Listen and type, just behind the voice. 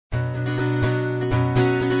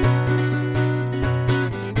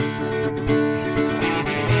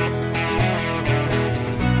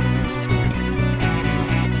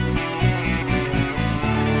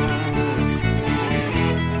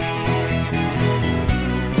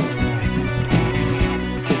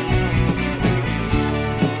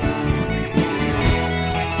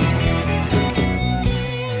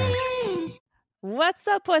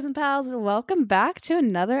up, Poison Pals? Welcome back to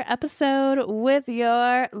another episode with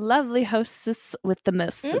your lovely hostess with the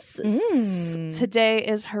mostess. Today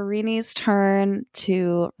is Harini's turn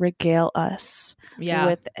to regale us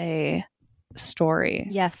with a story.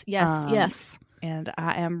 Yes. And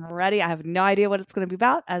I am ready. I have no idea what it's going to be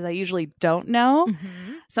about, as I usually don't know.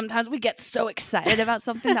 Sometimes we get so excited about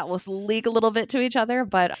something that we'll leak a little bit to each other.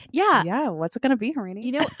 But yeah, what's it going to be,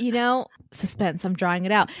 Harini? You know, suspense. I'm drawing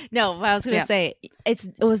it out. No, I was going to say it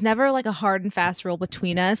was never like a hard and fast rule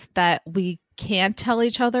between us that we can't tell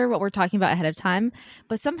each other what we're talking about ahead of time.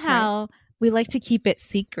 But somehow we like to keep it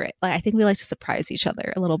secret. Like I think we like to surprise each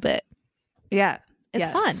other a little bit. Yeah, it's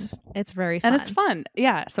fun. It's very fun, and it's fun.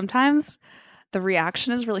 Yeah, sometimes the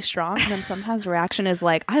reaction is really strong, and then sometimes the reaction is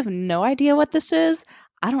like, I have no idea what this is.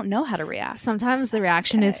 I don't know how to react. Sometimes the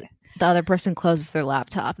reaction is the other person closes their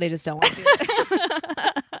laptop. They just don't want to do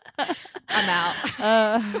it. I'm out.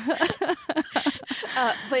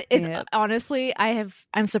 But it's honestly,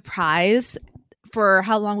 I'm surprised for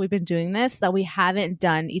how long we've been doing this that we haven't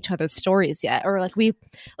done each other's stories yet, or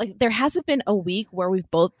there hasn't been a week where we've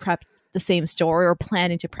both prepped the same story or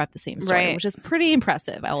planning to prep the same story, which is pretty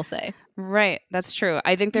impressive, I will say. Right. That's true.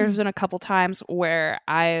 I think there's been a couple times where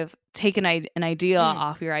I've taken an idea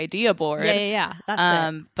off your idea board. Yeah.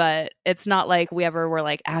 That's it. But it's not like we ever were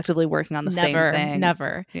like actively working on the same thing.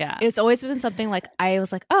 Never. Yeah. It's always been something like I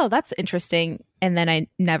was like, oh, that's interesting. And then I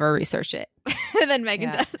never research it. And then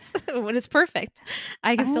Megan does. When it's perfect.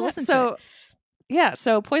 I can still listen to it. Yeah.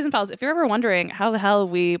 So Poison Pals, if you're ever wondering how the hell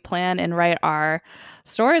we plan and write our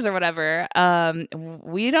stories or whatever,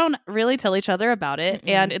 we don't really tell each other about it.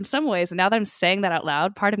 And in some ways, now that I'm saying that out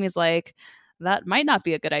loud, part of me is like, that might not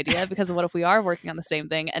be a good idea, because what if we are working on the same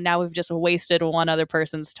thing and now we've just wasted one other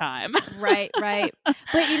person's time? Right. But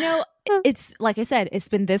it's like I said, it's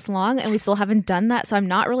been this long and we still haven't done that. So I'm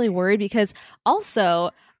not really worried, because also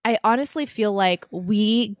I honestly feel like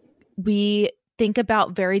we think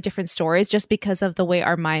about very different stories just because of the way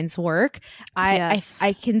our minds work. I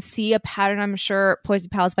can see a pattern. I'm sure Poison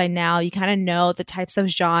Pals, by now you kind of know the types of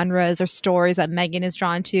genres or stories that Megan is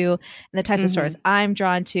drawn to and the types of stories I'm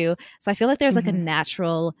drawn to. So I feel like there's like a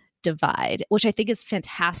natural divide, which I think is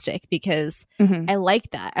fantastic, because I like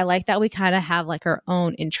that. I like that we kind of have like our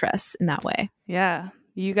own interests in that way. Yeah.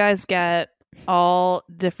 You guys get all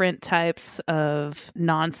different types of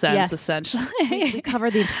nonsense, essentially. We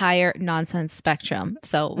cover the entire nonsense spectrum.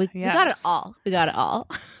 So we got it all. We got it all.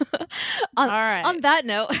 All right. On that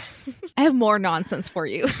note, I have more nonsense for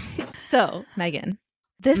you. So, Megan,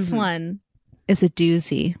 this one is a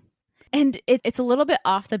doozy. And it's a little bit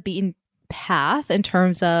off the beaten path in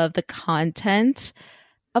terms of the content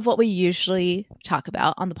of what we usually talk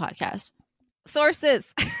about on the podcast.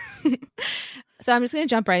 Sources. So I'm just going to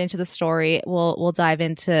jump right into the story. We'll dive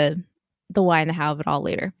into the why and the how of it all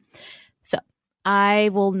later. So I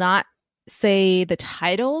will not say the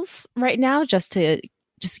titles right now, just to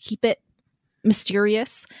keep it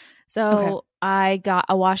mysterious. So I got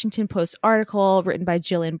a Washington Post article written by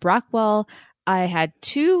Jillian Brockwell. I had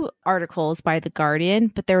 2 articles by The Guardian,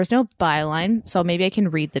 but there was no byline, so maybe I can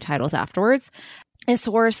read the titles afterwards. A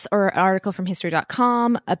source or an article from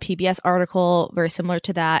history.com, a PBS article very similar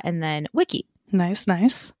to that, and then Wiki.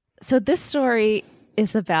 Nice. So this story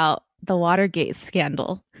is about the Watergate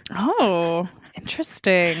scandal. Oh,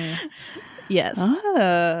 interesting. Yes.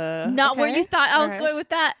 Not where you thought I was going with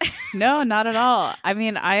that. No, not at all. I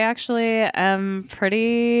mean, I actually am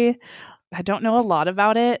I don't know a lot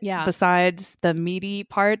about it besides the meaty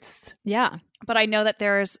parts. Yeah. But I know that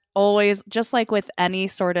there's always, just like with any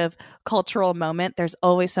sort of cultural moment, there's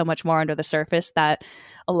always so much more under the surface that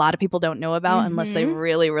a lot of people don't know about unless they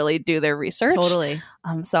really, really do their research. Totally.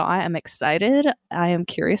 So I am excited. I am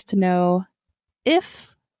curious to know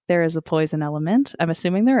if there is a poison element. I'm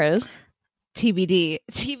assuming there is. TBD.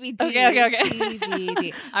 Okay.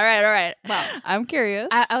 TBD. All right. Well, I'm curious.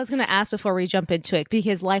 I was going to ask before we jump into it,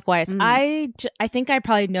 because likewise, I think I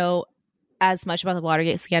probably know as much about the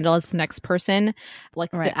Watergate scandal as the next person,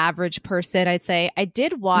 like the average person, I'd say. I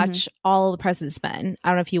did watch All of the President's Men. I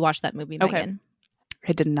don't know if you watched that movie, Megan.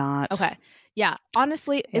 I did not. Okay. Yeah.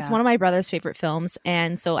 Honestly, it's one of my brother's favorite films.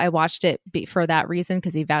 And so I watched it for that reason,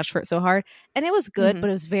 because he vouched for it so hard. And it was good, but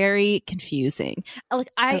it was very confusing. Like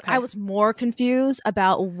I was more confused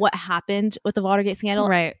about what happened with the Watergate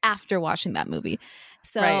scandal after watching that movie.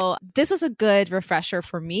 So this was a good refresher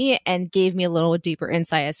for me and gave me a little deeper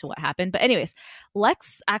insight as to what happened. But anyways,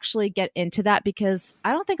 let's actually get into that, because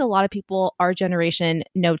I don't think a lot of people our generation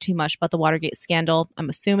know too much about the Watergate scandal, I'm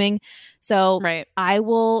assuming. So I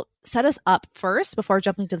will set us up first before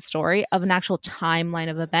jumping to the story of an actual timeline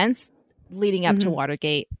of events leading up to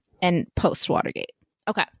Watergate and post Watergate.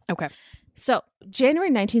 Okay. Okay. So, January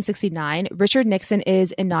 1969, Richard Nixon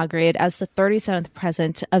is inaugurated as the 37th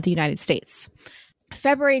president of the United States.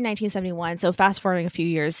 February 1971, so fast forwarding a few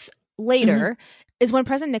years later, is when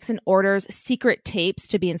President Nixon orders secret tapes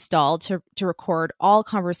to be installed to record all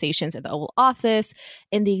conversations at the Oval Office,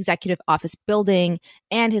 in the Executive Office building,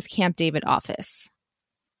 and his Camp David office.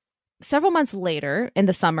 Several months later, in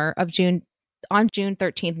the summer of on June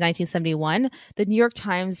 13th, 1971, the New York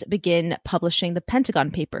Times begin publishing the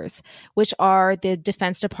Pentagon Papers, which are the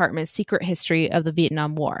Defense Department's secret history of the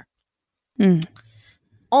Vietnam War.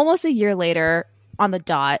 Almost a year later, on the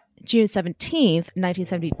dot, June 17th,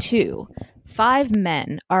 1972, 5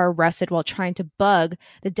 men are arrested while trying to bug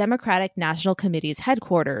the Democratic National Committee's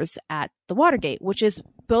headquarters at the Watergate, which is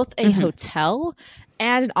both a hotel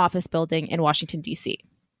and an office building in Washington, D.C.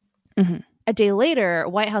 A day later,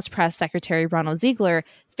 White House Press Secretary Ronald Ziegler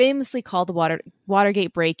famously called the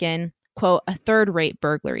Watergate break-in, quote, a third-rate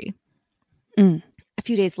burglary. A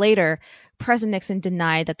few days later, President Nixon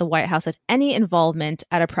denied that the White House had any involvement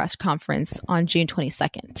at a press conference on June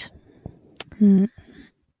 22nd.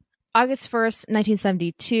 August 1st,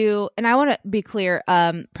 1972, and I want to be clear,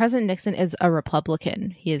 President Nixon is a Republican.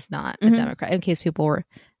 He is not a Democrat, in case people were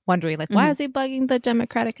wondering, like, why is he bugging the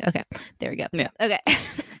Democratic? Okay, there we go. Yeah. Okay.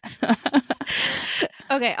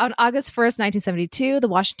 Okay, on August 1st, 1972, the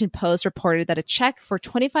Washington Post reported that a check for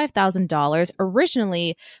 $25,000,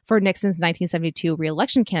 originally for Nixon's 1972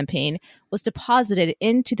 re-election campaign, was deposited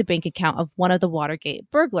into the bank account of one of the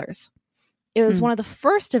Watergate burglars. It was one of the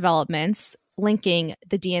first developments linking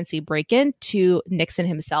the DNC break-in to Nixon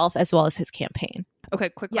himself, as well as his campaign. Okay,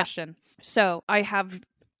 quick question. So I have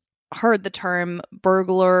heard the term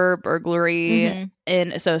burglary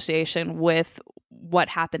in association with what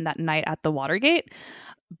happened that night at the Watergate.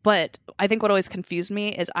 But I think what always confused me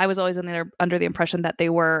is I was always under the impression that they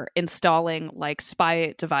were installing like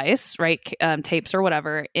spy device, right? Tapes or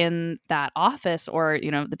whatever in that office, or,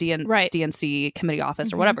 you know, the DNC committee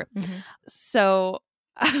office or whatever. So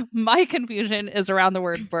my confusion is around the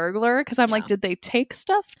word burglar, because I'm like, did they take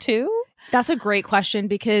stuff too? That's a great question,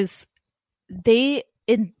 because they,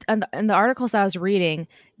 in the articles that I was reading,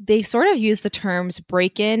 they sort of use the terms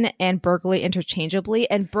break-in and burglary interchangeably.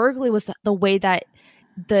 And burglary was the way that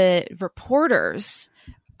the reporters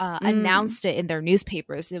announced it in their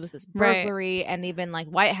newspapers. It was this burglary, and even like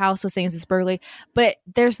White House was saying it's this burglary. But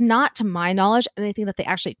there's not, to my knowledge, anything that they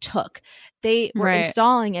actually took. They were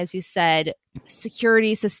installing, as you said,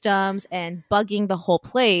 security systems and bugging the whole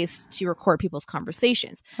place to record people's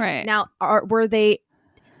conversations. Right. Now, were they...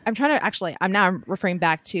 I'm now referring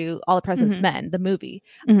back to All the President's Men, the movie.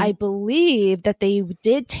 I believe that they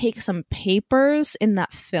did take some papers in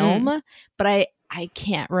that film, but I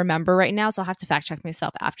can't remember right now, so I'll have to fact check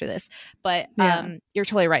myself after this. But you're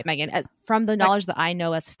totally right, Megan. From the knowledge that I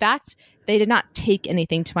know as fact, they did not take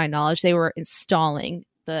anything, to my knowledge. They were installing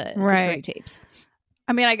the security tapes.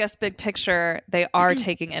 I mean, I guess big picture, they are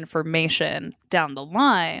taking information down the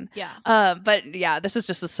line. Yeah. But yeah, this is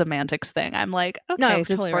just a semantics thing. I'm like, okay, no,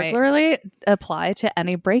 does totally burglary apply to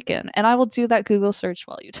any break-in? And I will do that Google search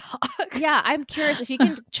while you talk. Yeah, I'm curious if you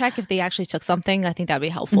can check if they actually took something. I think that'd be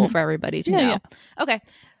helpful for everybody to know. Yeah. Okay.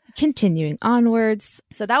 Continuing onwards.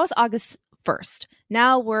 So that was August 1st.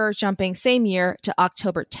 Now we're jumping same year to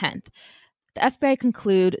October 10th. The FBI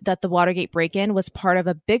conclude that the Watergate break-in was part of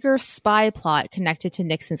a bigger spy plot connected to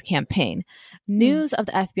Nixon's campaign. News of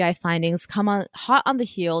the FBI findings come hot on the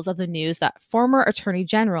heels of the news that former Attorney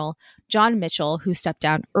General John Mitchell, who stepped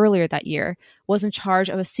down earlier that year, was in charge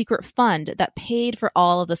of a secret fund that paid for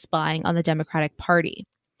all of the spying on the Democratic Party.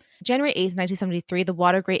 January 8th, 1973,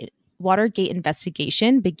 the Watergate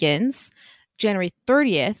investigation begins. January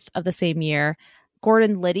 30th of the same year,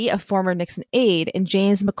 Gordon Liddy, a former Nixon aide, and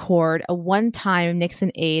James McCord, a one-time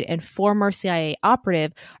Nixon aide and former CIA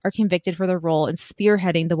operative, are convicted for their role in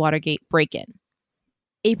spearheading the Watergate break-in.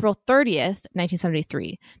 April 30th,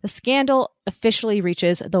 1973, the scandal officially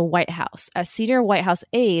reaches the White House as senior White House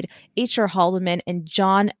aide H.R. Haldeman and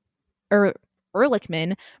John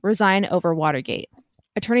Ehrlichman resign over Watergate.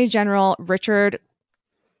 Attorney General Richard...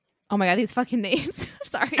 Oh my God, these fucking names.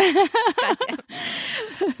 Sorry. Goddamn.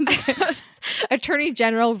 Attorney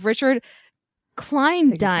General Richard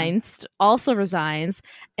Kleindienst also resigns,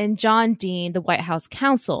 and John Dean, the White House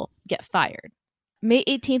counsel, get fired. May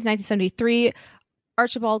 18th, 1973,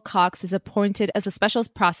 Archibald Cox is appointed as a special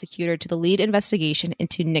prosecutor to the lead investigation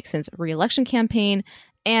into Nixon's re-election campaign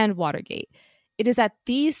and Watergate. It is at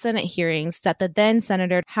these Senate hearings that the then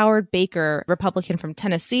Senator Howard Baker, Republican from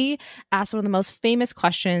Tennessee, asked one of the most famous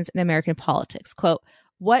questions in American politics. Quote,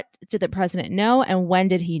 "What did the president know, and when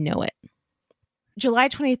did he know it?" July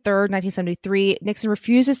 23rd, 1973, Nixon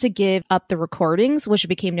refuses to give up the recordings, which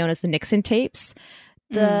became known as the Nixon tapes.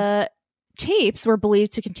 The tapes were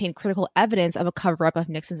believed to contain critical evidence of a cover-up of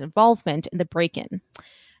Nixon's involvement in the break-in.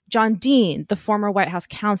 John Dean, the former White House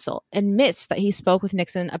counsel, admits that he spoke with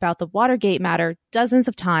Nixon about the Watergate matter dozens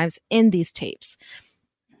of times in these tapes.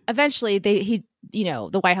 Eventually, the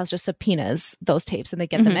White House just subpoenas those tapes and they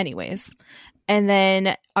get them anyways. And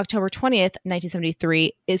then October 20th,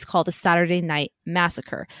 1973 is called the Saturday Night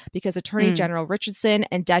Massacre because Attorney General Richardson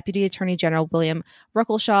and Deputy Attorney General William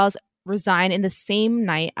Ruckelshaw resign in the same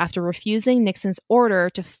night after refusing Nixon's order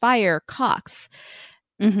to fire Cox.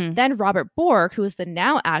 Then Robert Bork, who is the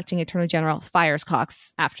now acting Attorney General, fires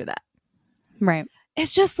Cox after that. Right.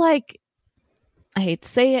 It's just like, I hate to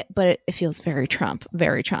say it, but it feels very Trump,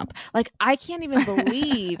 very Trump. Like, I can't even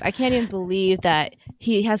believe that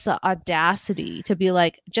he has the audacity to be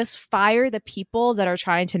like, just fire the people that are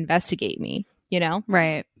trying to investigate me, you know?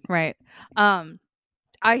 Right.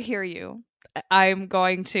 I hear you. I'm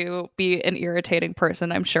going to be an irritating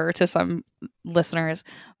person, I'm sure, to some listeners.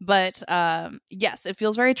 But yes, it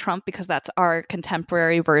feels very Trump because that's our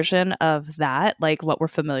contemporary version of that, like what we're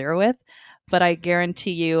familiar with. But I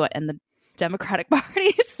guarantee you, in the Democratic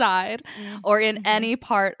Party side or in any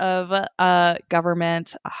part of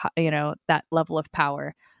government, that level of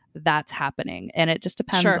power, that's happening. And it just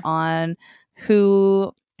depends on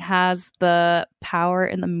who has the power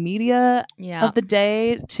in the media of the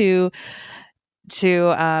day to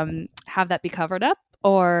have that be covered up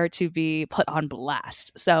or to be put on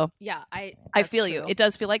blast. So yeah, I feel you. It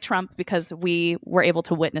does feel like Trump because we were able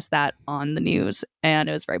to witness that on the news and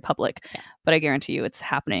it was very public. Yeah. But I guarantee you it's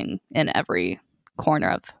happening in every corner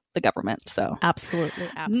of the government. So absolutely.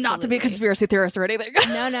 Not to be a conspiracy theorist or anything.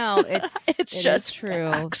 No, it's just true.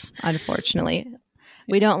 Facts. Unfortunately.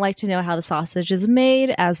 We don't like to know how the sausage is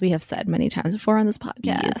made, as we have said many times before on this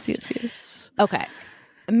podcast. Yes. Okay.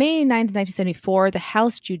 May 9th, 1974, the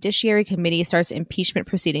House Judiciary Committee starts impeachment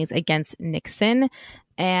proceedings against Nixon.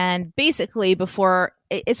 And basically, before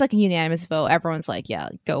it's like a unanimous vote, everyone's like, yeah,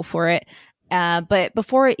 go for it. But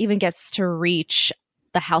before it even gets to reach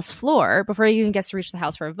the House floor, before it even gets to reach the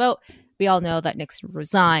House for a vote, we all know that Nixon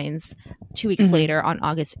resigns 2 weeks later on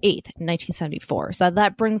August 8th, 1974. So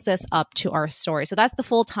that brings us up to our story. So that's the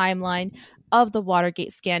full timeline of the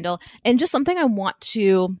Watergate scandal. And just something I want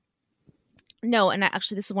to know, and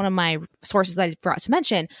actually this is one of my sources that I forgot to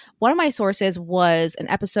mention. One of my sources was an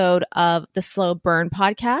episode of the Slow Burn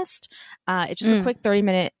podcast. It's just a quick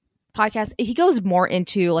 30-minute podcast. He goes more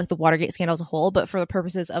into like the Watergate scandal as a whole, but for the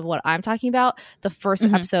purposes of what I'm talking about, the first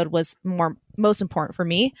episode was most important for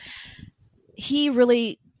me. He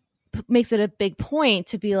really makes it a big point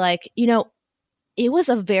to be like, it was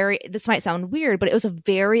this might sound weird, but it was a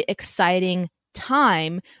very exciting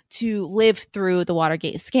time to live through the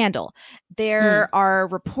Watergate scandal. There are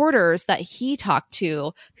reporters that he talked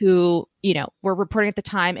to who, were reporting at the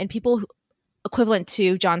time, and people equivalent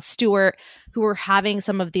to Jon Stewart who were having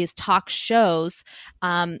some of these talk shows,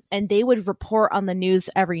 and they would report on the news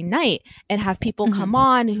every night and have people come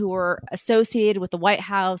on who were associated with the White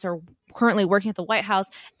House or currently working at the White House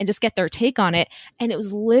and just get their take on it. And it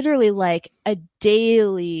was literally like a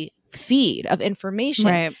daily feed of information.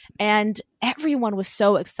 Right. And everyone was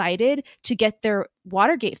so excited to get their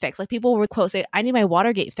Watergate fix. Like people would quote say, I need my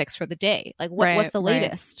Watergate fix for the day. Like what's the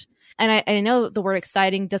latest? And I know the word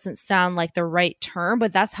exciting doesn't sound like the right term,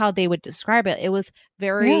 but that's how they would describe it. It was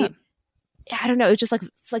very, I don't know. It was just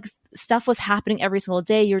it's like stuff was happening every single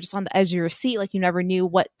day. You're just on the edge of your seat. Like you never knew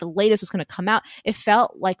what the latest was going to come out. It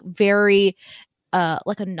felt like very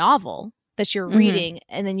like a novel that you're reading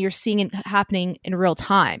and then you're seeing it happening in real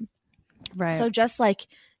time. Right. So just like,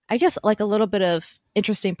 I guess like a little bit of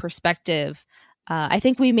interesting perspective. I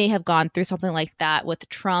think we may have gone through something like that with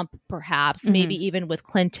Trump, perhaps, maybe even with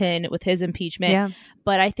Clinton, with his impeachment. Yeah.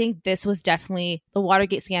 But I think this was definitely, the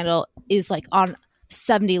Watergate scandal is like on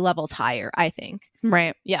 70 levels higher, I think.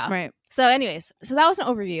 Right. Yeah. Right. So anyways, so that was an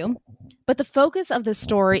overview. But the focus of the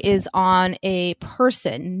story is on a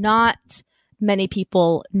person not many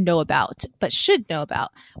people know about, but should know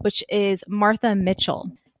about, which is Martha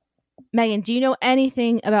Mitchell. Megan, do you know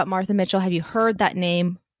anything about Martha Mitchell? Have you heard that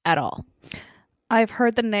name at all? I've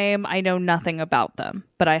heard the name. I know nothing about them,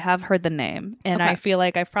 but I have heard the name. And I feel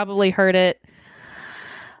like I've probably heard it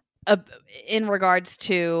in regards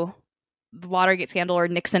to the Watergate scandal or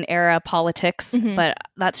Nixon era politics. But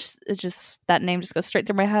that's just, that name just goes straight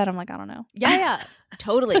through my head. I'm like, I don't know. Yeah.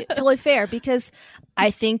 Totally fair, because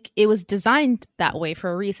I think it was designed that way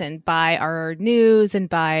for a reason by our news and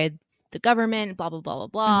by the government, blah, blah, blah, blah,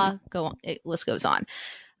 blah. Go on. List goes on.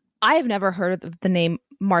 I have never heard of the name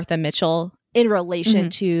Martha Mitchell in relation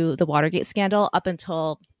to the Watergate scandal up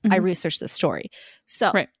until I researched this story.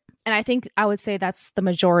 So, and I think I would say that's the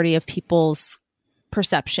majority of people's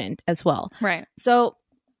perception as well. Right. So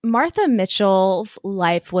Martha Mitchell's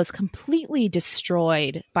life was completely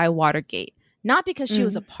destroyed by Watergate, not because she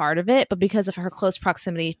was a part of it, but because of her close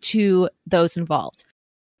proximity to those involved.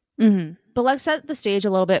 But let's set the stage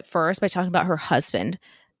a little bit first by talking about her husband.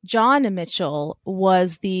 John Mitchell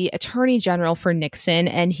was the Attorney General for Nixon,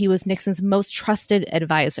 and he was Nixon's most trusted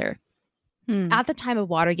advisor. At the time of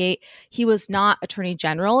Watergate, he was not Attorney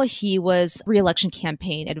General. He was re-election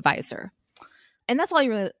campaign advisor. And that's all you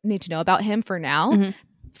really need to know about him for now.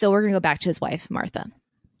 So we're going to go back to his wife, Martha.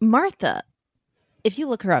 Martha, if you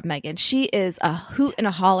look her up, Megan, she is a hoot and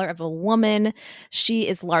a holler of a woman. She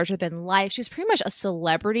is larger than life. She's pretty much a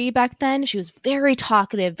celebrity back then. She was very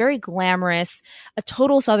talkative, very glamorous, a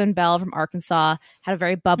total Southern belle from Arkansas, had a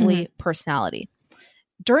very bubbly personality.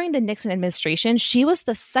 During the Nixon administration, she was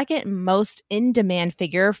the second most in-demand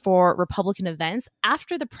figure for Republican events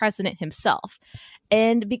after the president himself.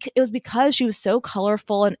 And it was because she was so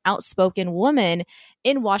colorful and outspoken woman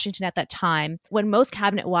in Washington at that time when most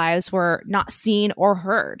cabinet wives were not seen or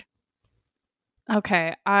heard.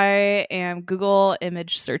 Okay, I am Google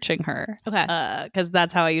image searching her. Okay. Because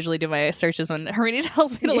that's how I usually do my searches when Harini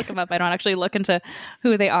tells me to look them up. I don't actually look into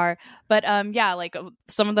who they are. But yeah, like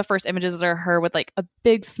some of the first images are her with like a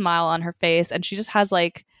big smile on her face. And she just has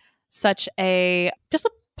like such a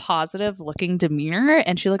positive looking demeanor.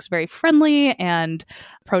 And she looks very friendly and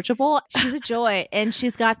approachable. She's a joy. And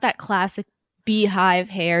she's got that classic beehive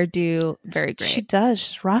hairdo. Very great. She does.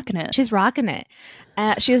 She's rocking it. She's rocking it.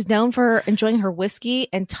 She is known for enjoying her whiskey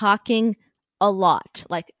and talking a lot,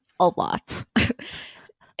 like a lot.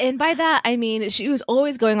 And by that, I mean, she was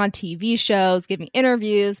always going on TV shows, giving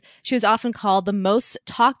interviews. She was often called the most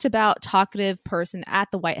talked about, talkative person at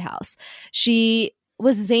the White House. She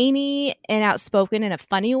was zany and outspoken in a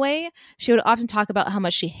funny way. She would often talk about how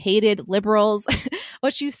much she hated liberals.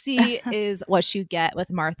 What you see is what you get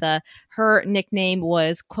with Martha. Her nickname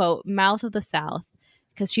was, quote, Mouth of the South,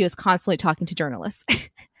 because she was constantly talking to journalists.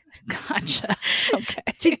 Gotcha.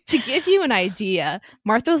 Okay. To give you an idea,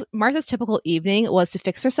 Martha's typical evening was to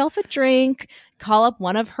fix herself a drink, call up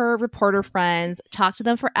one of her reporter friends, talk to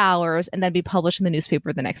them for hours, and then be published in the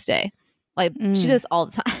newspaper the next day. Like, she does all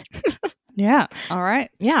the time. Yeah. All right.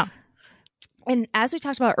 Yeah. And as we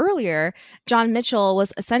talked about earlier, John Mitchell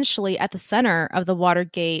was essentially at the center of the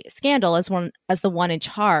Watergate scandal as the one in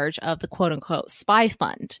charge of the quote unquote spy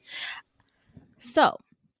fund. So,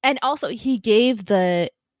 and also he gave the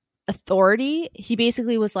authority. He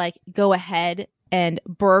basically was like, go ahead and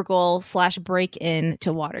burgle/break in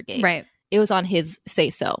to Watergate. Right. It was on his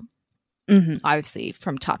say so. Obviously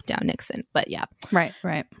from top down Nixon, but yeah. Right.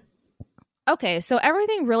 Okay, so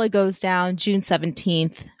everything really goes down June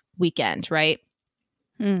 17th weekend, right?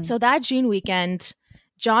 So that June weekend,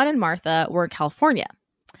 John and Martha were in California.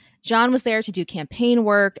 John was there to do campaign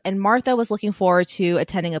work, and Martha was looking forward to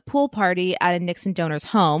attending a pool party at a Nixon donor's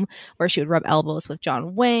home where she would rub elbows with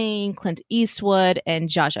John Wayne, Clint Eastwood, and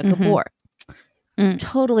Zsa Zsa Gabor.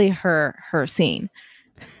 Totally her scene.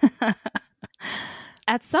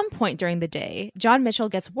 At some point during the day, John Mitchell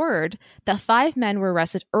gets word that 5 men were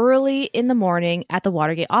arrested early in the morning at the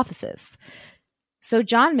Watergate offices. So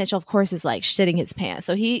John Mitchell, of course, is like shitting his pants.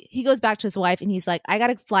 So he goes back to his wife and he's like, I got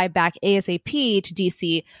to fly back ASAP to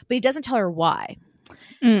DC, but he doesn't tell her why.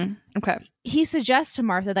 Okay. He suggests to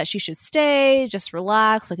Martha that she should stay, just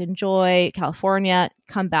relax, like enjoy California,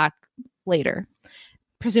 come back later.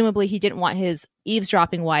 Presumably, he didn't want his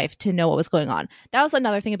eavesdropping wife to know what was going on. That was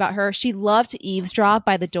another thing about her. She loved to eavesdrop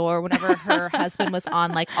by the door whenever her husband was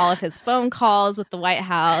on like all of his phone calls with the White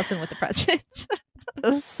House and with the president.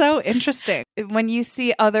 This is so interesting. When you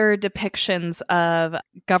see other depictions of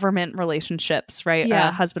government relationships, right?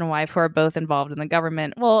 Yeah. Husband and wife who are both involved in the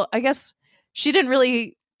government. Well, I guess she didn't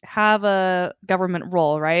really have a government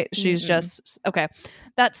role, right? She's just, okay.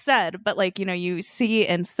 That said, but like, you know, you see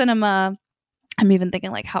in cinema, I'm even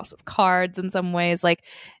thinking like House of Cards in some ways, like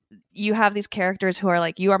you have these characters who are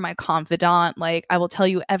like, you are my confidant. Like, I will tell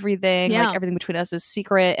you everything. Yeah. Like everything between us is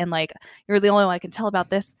secret. And like, you're the only one I can tell about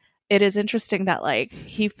this. It is interesting that like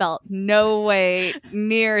he felt no way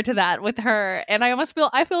near to that with her. And I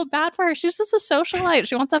feel bad for her. She's just a socialite.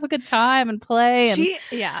 She wants to have a good time and play.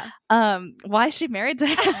 And why is she married to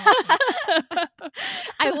him?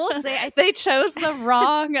 I will say they chose the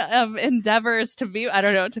wrong endeavors to be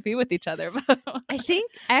with each other. I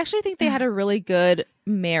actually think they had a really good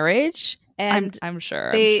marriage. And I'm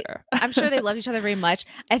sure. I'm sure they loved each other very much.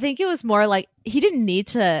 I think it was more like he didn't need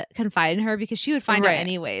to confide in her because she would find out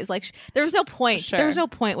anyways. Like there was no point. There was no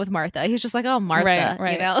point with Martha. He was just like, oh, Martha,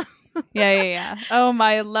 you know? Yeah. Oh,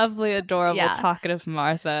 my lovely, adorable, talkative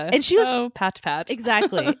Martha. And she was pat.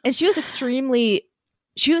 Exactly. And she was extremely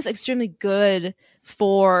good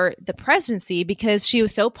for the presidency because she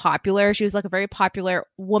was so popular. She was like a very popular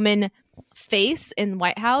woman face in the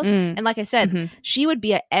White House. And like I said, she would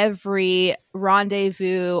be at every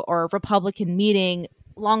rendezvous or Republican meeting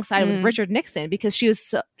alongside with Richard Nixon because she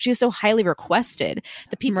was so highly requested.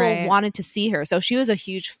 The people wanted to see her. So she was a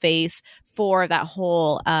huge face for that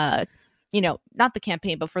whole not the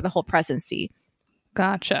campaign, but for the whole presidency.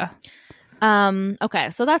 Gotcha. Okay,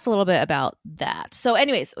 so that's a little bit about that. So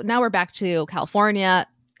anyways, now we're back to California.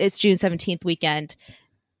 It's June 17th weekend.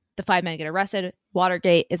 The 5 men get arrested.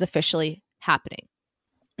 Watergate is officially happening.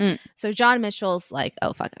 So John Mitchell's like,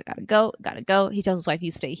 oh, fuck, I gotta go. He tells his wife, you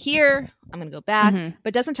stay here. I'm going to go back,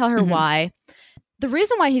 but doesn't tell her why. The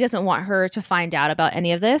reason why he doesn't want her to find out about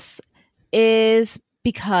any of this is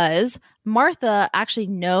because Martha actually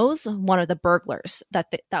knows one of the burglars that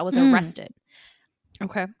was arrested.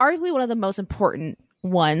 Okay. Arguably one of the most important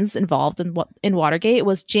ones involved in Watergate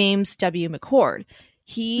was James W. McCord.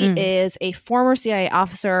 He is a former CIA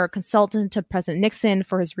officer, consultant to President Nixon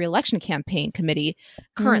for his reelection campaign committee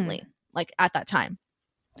currently, like at that time.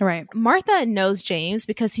 Right. Martha knows James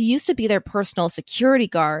because he used to be their personal security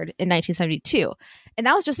guard in 1972. And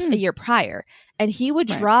that was just a year prior. And he would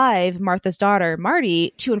drive Martha's daughter,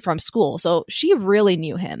 Marty, to and from school. So she really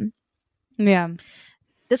knew him. Yeah.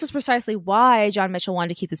 This was precisely why John Mitchell wanted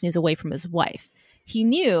to keep this news away from his wife. He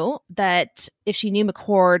knew that if she knew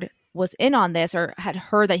McCord was in on this or had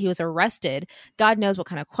heard that he was arrested, God knows what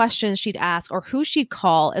kind of questions she'd ask or who she'd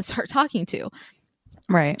call and start talking to.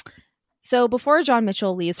 Right. So before John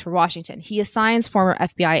Mitchell leaves for Washington, he assigns former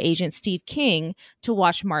FBI agent Steve King to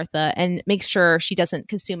watch Martha and make sure she doesn't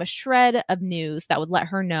consume a shred of news that would let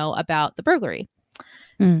her know about the burglary.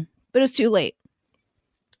 But it was too late.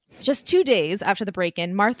 Just 2 days after the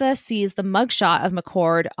break-in, Martha sees the mugshot of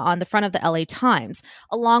McCord on the front of the LA Times,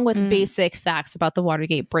 along with basic facts about the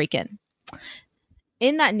Watergate break-in.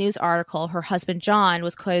 In that news article, her husband John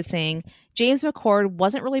was quoted saying, James McCord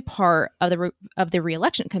wasn't really part of the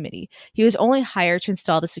re-election committee. He was only hired to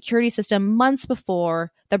install the security system months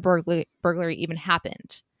before the burglary even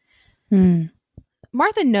happened.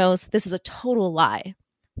 Martha knows this is a total lie.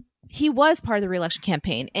 He was part of the re-election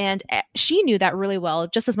campaign, and she knew that really well,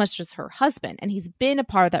 just as much as her husband. And he's been a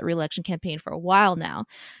part of that re-election campaign for a while now.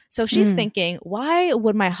 So she's thinking, why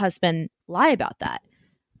would my husband lie about that?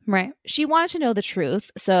 Right. She wanted to know the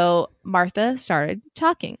truth. So Martha started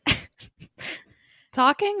talking.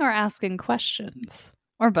 Talking or asking questions?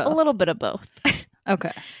 Or both? A little bit of both.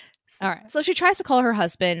 Okay. All right. So she tries to call her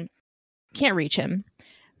husband, can't reach him.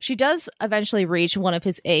 She does eventually reach one of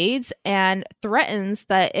his aides and threatens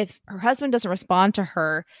that if her husband doesn't respond to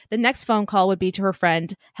her, the next phone call would be to her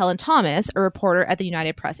friend Helen Thomas, a reporter at the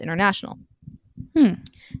United Press International.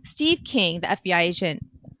 Steve King, the FBI agent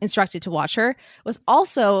instructed to watch her, was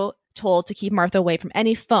also told to keep Martha away from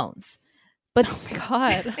any phones. But oh my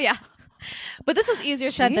God. Yeah. But this was easier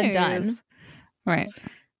said than done. Right.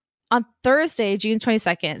 On Thursday, June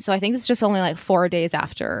 22nd, so I think it's just only like 4 days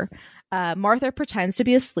after, Martha pretends to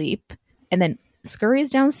be asleep and then scurries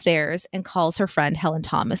downstairs and calls her friend Helen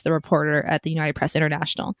Thomas, the reporter at the United Press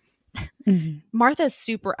International. Martha is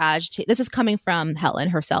super agitated. This is coming from Helen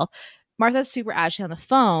herself. Martha's super agitated on the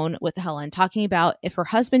phone with Helen, talking about if her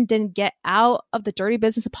husband didn't get out of the dirty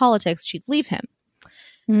business of politics, she'd leave him.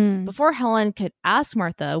 Before Helen could ask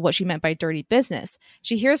Martha what she meant by dirty business,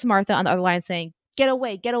 she hears Martha on the other line saying, get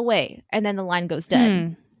away. And then the line goes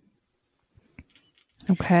dead.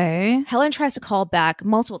 Okay. Helen tries to call back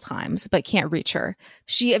multiple times, but can't reach her.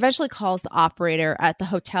 She eventually calls the operator at the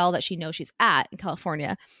hotel that she knows she's at in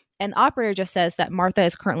California. And the operator just says that Martha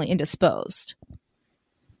is currently indisposed.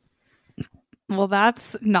 Well,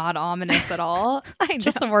 that's not ominous at all. I know.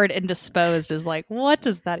 Just the word indisposed is like, what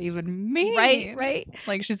does that even mean? Right.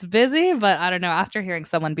 Like she's busy, but I don't know. After hearing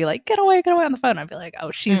someone be like, get away on the phone, I'd be like,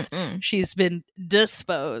 oh, she's been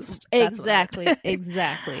disposed.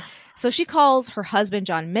 Exactly. So she calls her husband,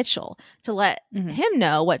 John Mitchell, to let him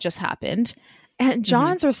know what just happened. And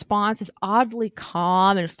John's response is oddly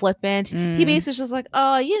calm and flippant. He basically just like,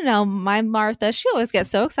 oh, my Martha, she always gets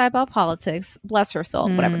so excited about politics. Bless her soul,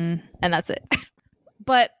 whatever. And that's it.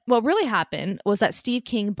 But what really happened was that Steve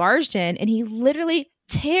King barged in and he literally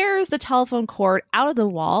tears the telephone cord out of the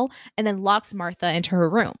wall and then locks Martha into her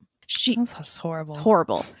room. That's horrible.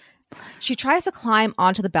 Horrible. She tries to climb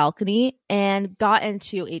onto the balcony and got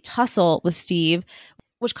into a tussle with Steve,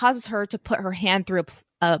 which causes her to put her hand through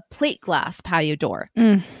a plate glass patio door.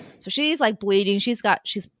 So she's like bleeding. She's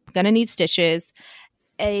gonna need stitches.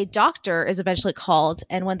 A doctor is eventually called,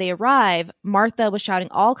 and when they arrive, Martha was shouting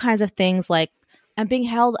all kinds of things like, "I'm being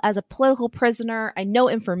held as a political prisoner. I know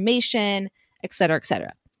information," etc.,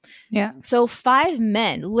 etc. Yeah. So 5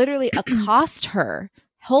 men literally accost her,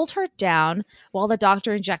 hold her down while the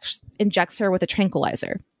doctor injects her with a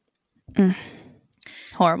tranquilizer.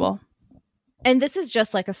 Horrible. And this is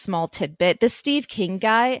just like a small tidbit. This Steve King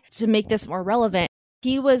guy, to make this more relevant,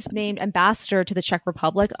 he was named ambassador to the Czech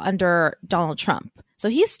Republic under Donald Trump. So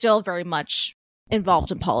he's still very much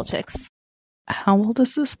involved in politics. How old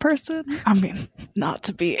is this person? I mean, not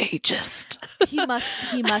to be ageist. He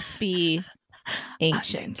must be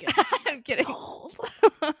ancient. I'm kidding. Old.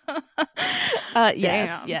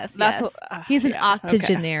 Yes. That's he's an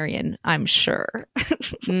octogenarian, I'm sure.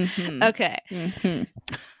 Okay.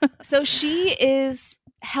 So she is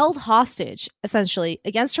held hostage, essentially,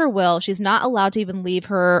 against her will. She's not allowed to even leave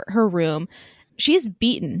her room. She's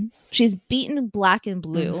beaten. She's beaten black and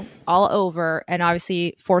blue all over, and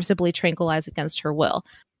obviously forcibly tranquilized against her will,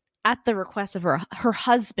 at the request of her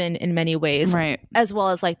husband in many ways, right? As well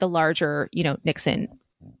as like the larger, Nixon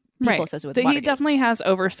people right. associated with So Watergate. He definitely has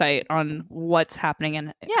oversight on what's happening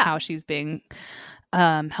and how she's being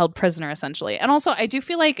held prisoner, essentially. And also, I do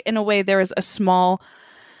feel like in a way there is a small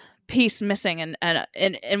piece missing,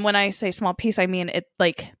 and when I say small piece, I mean it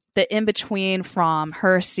like the in between from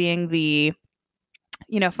her seeing the,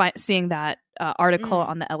 seeing that article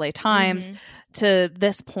on the LA Times to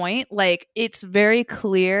this point. Like, it's very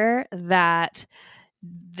clear that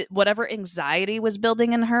whatever anxiety was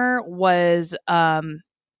building in her was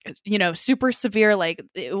super severe. Like,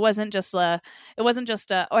 it wasn't just oh,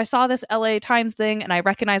 I saw this LA Times thing and I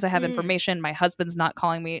recognize I have information. My husband's not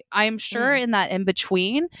calling me. I'm sure in that in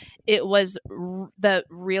between, it was the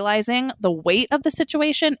realizing the weight of the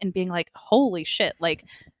situation and being like, holy shit, like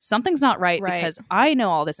something's not right because I know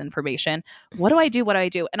all this information. What do I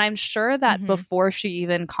do? And I'm sure that before she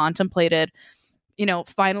even contemplated,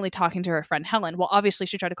 finally talking to her friend Helen. Well, obviously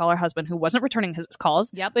she tried to call her husband, who wasn't returning his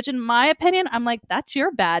calls. Yep. Which in my opinion, I'm like, that's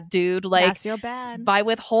your bad, dude. Like, that's your bad. By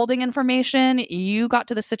withholding information, you got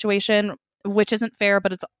to the situation, which isn't fair,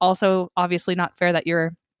 but it's also obviously not fair that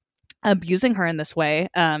you're abusing her in this way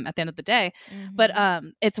at the end of the day. But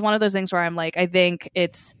it's one of those things where I'm like, I think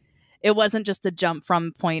it wasn't just a jump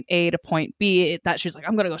from point A to point B that she's like,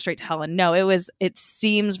 I'm going to go straight to Helen. No, it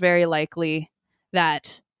seems very likely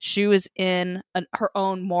that she was in her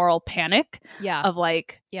own moral panic of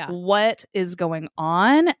like, what is going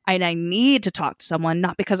on? And I need to talk to someone,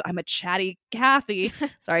 not because I'm a chatty Kathy.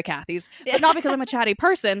 Sorry, Kathy's. Not because I'm a chatty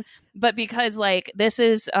person, but because like this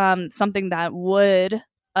is something that would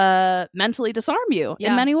mentally disarm you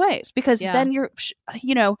in many ways. Because then you're,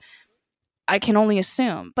 I can only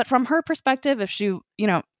assume. But from her perspective, if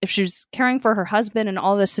she's caring for her husband and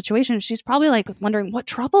all this situation, she's probably like wondering, what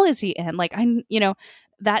trouble is he in? Like,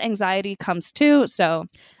 that anxiety comes too. So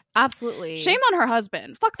absolutely, shame on her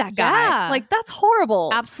husband. Fuck that guy. Like, that's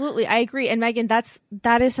horrible. Absolutely, I agree. And Megan,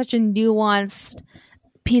 that is such a nuanced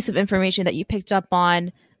piece of information that you picked up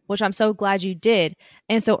on, which I'm so glad you did,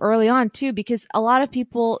 and so early on too, because a lot of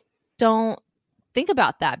people don't think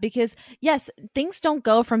about that. Because yes, things don't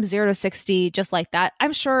go from 0 to 60 just like that.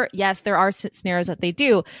 I'm sure, yes, there are scenarios that they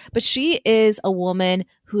do, but she is a woman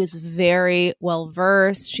who is very well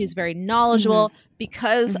versed. She's very knowledgeable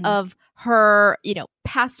because of her,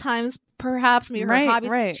 pastimes, perhaps, maybe her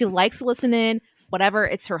hobbies. Right. She likes to listen in, whatever.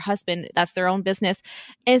 It's her husband. That's their own business.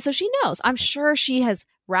 And so she knows. I'm sure she has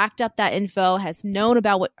racked up that info, has known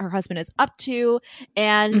about what her husband is up to,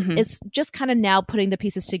 and is just kind of now putting the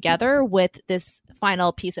pieces together with this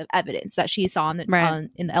final piece of evidence that she saw in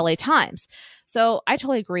the LA Times. So I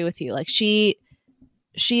totally agree with you. Like,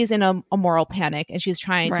 she's in a moral panic and she's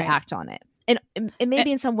trying to act on it. And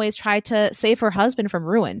maybe in some ways try to save her husband from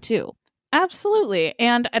ruin too. Absolutely.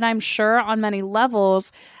 And I'm sure on many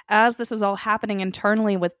levels, as this is all happening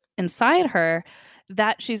internally inside her,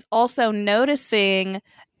 that she's also noticing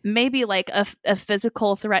maybe like a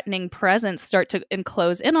physical threatening presence start to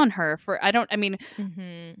enclose in on her. I don't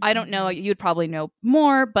know, you'd probably know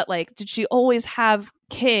more, but like, did she always have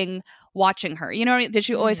King watching her? Did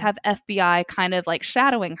she always have FBI kind of like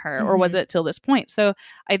shadowing her, or was it till this point? So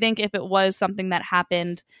I think if it was something that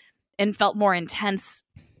happened and felt more intense,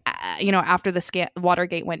 after the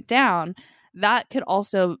Watergate went down, that could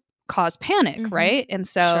also cause panic, right? And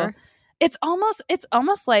so it's almost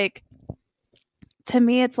like, to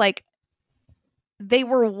me, it's like they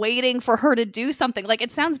were waiting for her to do something. Like,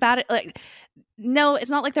 it sounds bad. Like, no, it's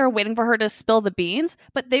not like they were waiting for her to spill the beans,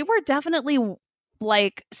 but they were definitely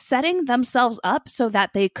like setting themselves up so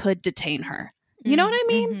that they could detain her. You know what I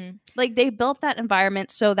mean? Mm-hmm. Like, they built that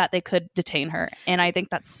environment so that they could detain her. And I think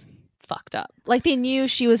that's fucked up. Like, they knew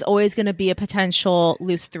she was always going to be a potential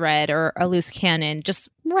loose thread or a loose cannon just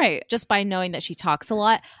by knowing that she talks a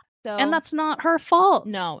lot. So, and that's not her fault.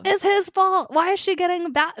 No. It's his fault. Why is she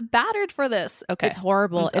getting battered for this? Okay. It's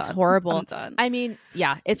horrible. It's horrible. I'm done. I mean,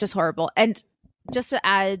 yeah, it's just horrible. And just to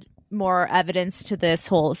add more evidence to this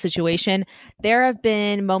whole situation, there have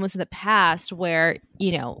been moments in the past where,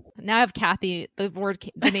 you know, now I have Kathy, the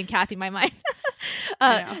name Kathy in my mind.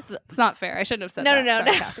 It's not fair. I shouldn't have said that. No.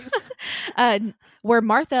 Sorry, where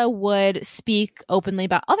Martha would speak openly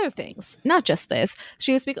about other things, not just this.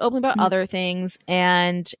 She would speak openly about other things.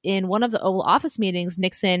 And in one of the Oval Office meetings,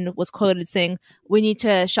 Nixon was quoted saying, "We need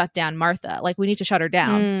to shut down Martha. Like, we need to shut her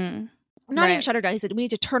down." Not even shut her down. He said, "We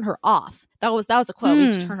need to turn her off." That was a quote. We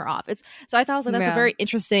need to turn her off. So I thought, I was like, that's a very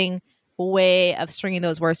interesting way of stringing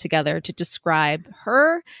those words together to describe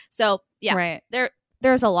her. So yeah,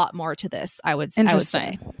 there's a lot more to this, I would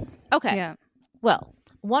say. Okay. Yeah. Well,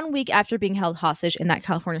 1 week after being held hostage in that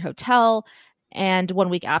California hotel and 1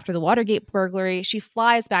 week after the Watergate burglary, she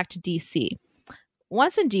flies back to DC.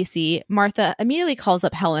 Once in DC, Martha immediately calls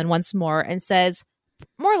up Helen once more and says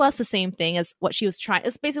more or less the same thing as what she was trying.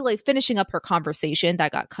 It's basically finishing up her conversation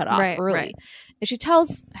that got cut off early. Right. And she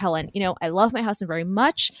tells Helen, you know, "I love my husband very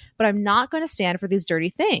much, but I'm not going to stand for these dirty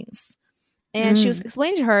things." And she was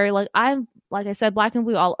explaining to her, like, I'm, like I said, black and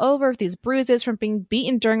blue all over with these bruises from being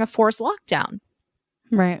beaten during a forced lockdown.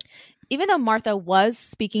 Right. Even though Martha was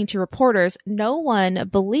speaking to reporters, no one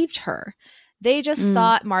believed her. They just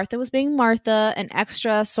thought Martha was being Martha, an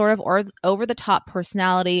extra sort of over-the-top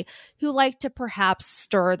personality who liked to perhaps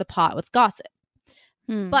stir the pot with gossip.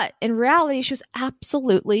 But in reality, she was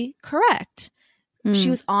absolutely correct.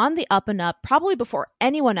 She was on the up and up, probably before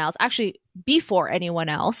anyone else,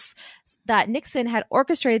 that Nixon had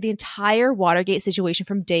orchestrated the entire Watergate situation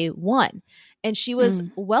from day one. And she was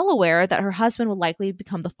well aware that her husband would likely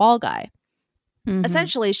become the fall guy.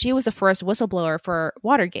 Essentially, she was the first whistleblower for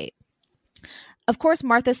Watergate. Of course,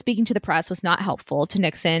 Martha speaking to the press was not helpful to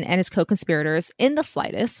Nixon and his co-conspirators in the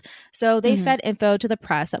slightest. So they fed info to the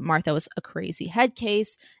press that Martha was a crazy head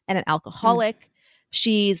case and an alcoholic.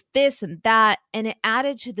 She's this and that. And it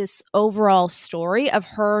added to this overall story of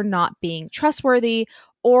her not being trustworthy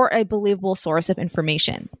or a believable source of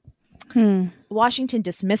information. Washington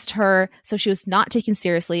dismissed her, so she was not taken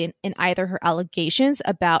seriously in either her allegations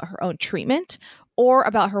about her own treatment or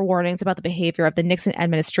about her warnings about the behavior of the Nixon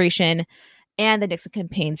administration and the Nixon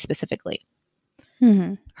campaign specifically.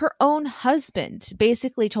 Her own husband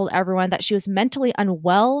basically told everyone that she was mentally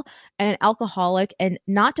unwell and an alcoholic and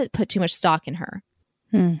not to put too much stock in her.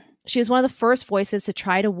 She was one of the first voices to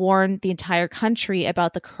try to warn the entire country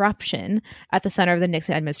about the corruption at the center of the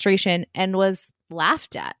Nixon administration and was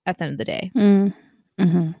laughed at the end of the day.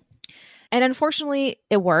 And unfortunately,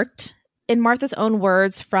 it worked. In Martha's own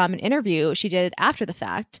words from an interview she did after the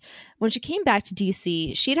fact, when she came back to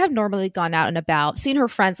DC, she'd have normally gone out and about, seen her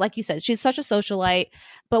friends. Like you said, she's such a socialite.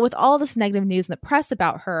 But with all this negative news in the press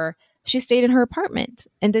about her, she stayed in her apartment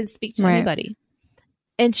and didn't speak to anybody.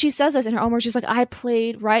 And she says this in her own words. She's like, "I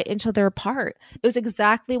played right into their part." It was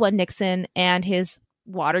exactly what Nixon and his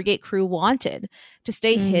Watergate crew wanted, to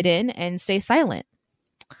stay hidden and stay silent.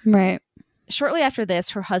 Right. Shortly after this,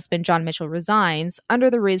 her husband, John Mitchell, resigns under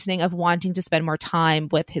the reasoning of wanting to spend more time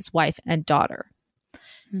with his wife and daughter.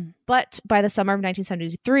 But by the summer of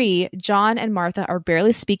 1973, John and Martha are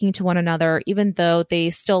barely speaking to one another, even though they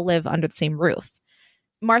still live under the same roof.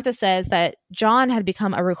 Martha says that John had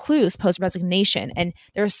become a recluse post-resignation, and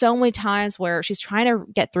there are so many times where she's trying to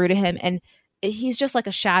get through to him, and he's just like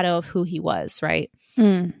a shadow of who he was, right?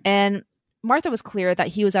 And Martha was clear that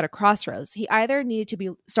he was at a crossroads. He either needed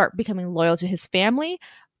to start becoming loyal to his family,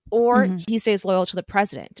 or he stays loyal to the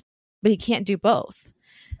president, but he can't do both.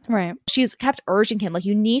 Right. She's kept urging him, like,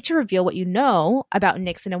 you need to reveal what you know about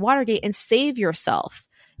Nixon and Watergate and save yourself.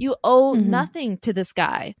 You owe nothing to this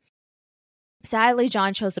guy. Sadly,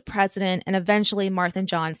 John chose the president, and eventually Martha and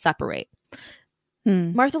John separate.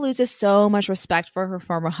 Martha loses so much respect for her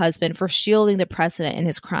former husband for shielding the president in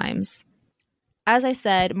his crimes. As I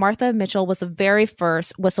said, Martha Mitchell was the very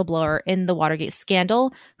first whistleblower in the Watergate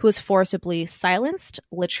scandal who was forcibly silenced,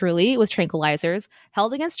 literally with tranquilizers,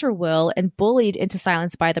 held against her will, and bullied into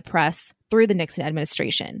silence by the press through the Nixon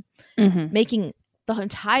administration, making the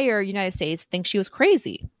entire United States think she was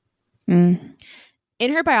crazy.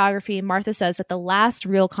 In her biography, Martha says that the last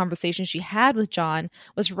real conversation she had with John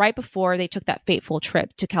was right before they took that fateful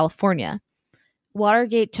trip to California.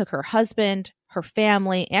 Watergate took her husband, her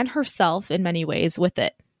family, and herself in many ways with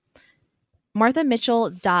it. Martha Mitchell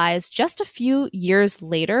dies just a few years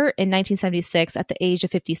later in 1976 at the age of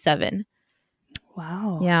 57.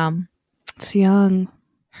 Wow. Yeah. It's young.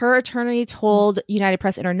 Her attorney told United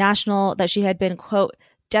Press International that she had been, quote,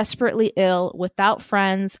 desperately ill, without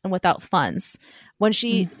friends and without funds. When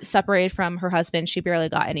she separated from her husband, she barely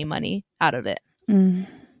got any money out of it. And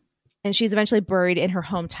she's eventually buried in her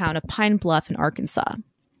hometown of Pine Bluff in Arkansas.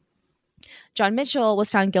 John Mitchell was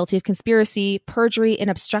found guilty of conspiracy, perjury, and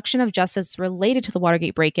obstruction of justice related to the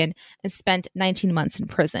Watergate break-in and spent 19 months in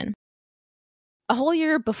prison. A whole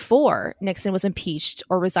year before Nixon was impeached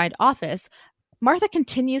or resigned office, Martha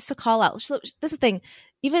continues to call out. So this is the thing.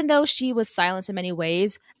 Even though she was silenced in many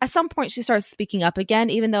ways, at some point she starts speaking up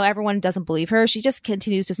again, even though everyone doesn't believe her. She just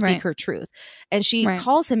continues to speak her truth. And she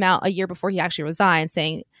calls him out a year before he actually resigned,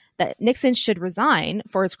 saying that Nixon should resign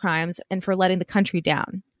for his crimes and for letting the country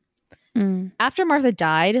down. After Martha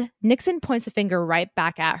died, Nixon points a finger right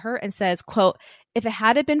back at her and says, quote, if it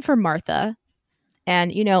had been for Martha,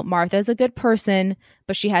 and, you know, Martha is a good person,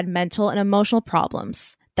 but she had mental and emotional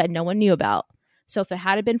problems that no one knew about. So if it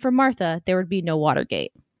had been for Martha, there would be no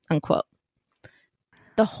Watergate, unquote.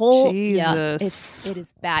 The whole, Jesus. it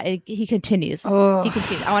is bad. He continues. Oh. He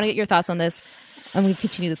continues. I want to get your thoughts on this. I'm going to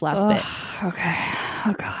continue this last bit. Okay.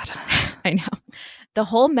 Oh, God. I know. The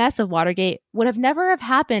whole mess of Watergate would have never have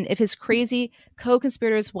happened if his crazy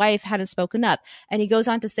co-conspirator's wife hadn't spoken up. And he goes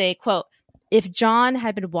on to say, quote, if John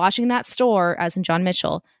had been watching that store, as in John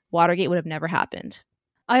Mitchell, Watergate would have never happened.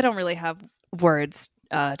 I don't really have words,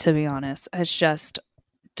 to be honest. It's just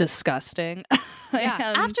disgusting.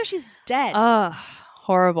 Yeah. After she's dead.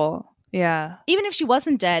 Horrible. Yeah. Even if she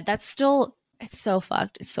wasn't dead, that's still, it's so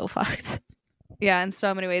fucked. It's so fucked. Yeah, in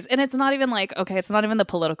so many ways. And it's not even like, okay, it's not even the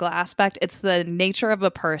political aspect. It's the nature of a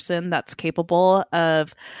person that's capable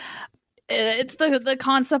of, it's the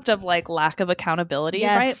concept of like lack of accountability,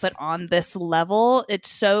 right? But on this level, it's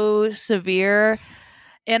so severe.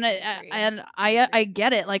 And I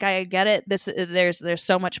get it. Like, I get it. There's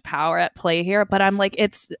so much power at play here, but I'm like,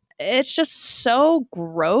 it's just so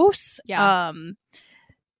gross. Yeah.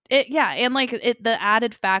 And like the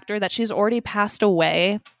added factor that she's already passed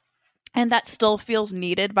away. And that still feels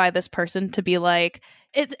needed by this person to be like,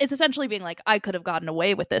 it's essentially being like, I could have gotten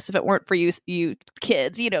away with this if it weren't for you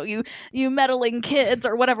kids, you know, you meddling kids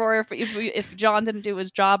or whatever, or if John didn't do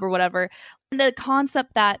his job or whatever. And the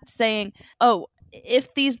concept that saying, oh,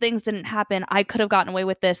 if these things didn't happen, I could have gotten away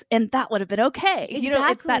with this and that would have been okay. Exactly. You know,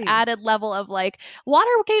 it's that added level of like,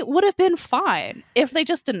 Watergate would have been fine if they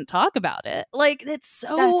just didn't talk about it. Like, that's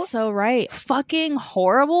so right. Fucking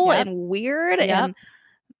horrible and weird. And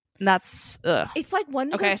that's it's like one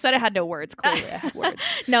of okay those... I said I had no words. Clearly I had words.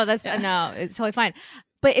 No, that's no, it's totally fine.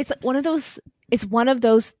 But it's one of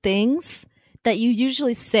those things that you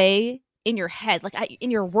usually say in your head, like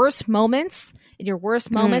in your worst moments.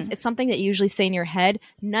 It's something that you usually say in your head,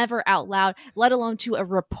 never out loud, let alone to a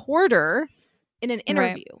reporter in an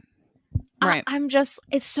interview. Right. I'm just,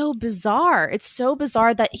 it's so bizarre. It's so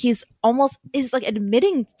bizarre that he's like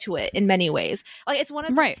admitting to it in many ways. Like, it's one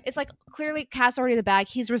of the, it's like clearly cat's already in the bag.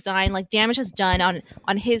 He's resigned, like damage is done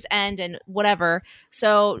on his end and whatever.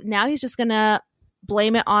 So now he's just gonna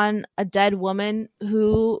blame it on a dead woman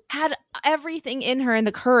who had everything in her and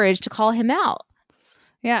the courage to call him out.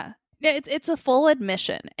 Yeah. It's a full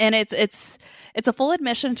admission, and it's a full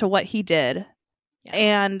admission to what he did. Yeah.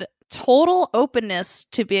 And total openness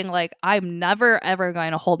to being like, I'm never ever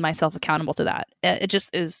going to hold myself accountable to that.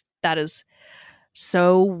 That is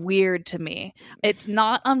so weird to me. It's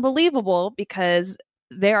not unbelievable because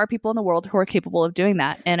there are people in the world who are capable of doing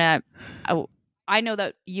that. And I know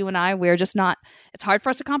that you and I, we're just not, it's hard for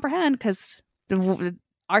us to comprehend because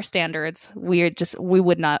our standards, we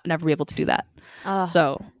would never be able to do that. I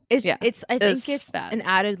think it's that. An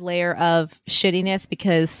added layer of shittiness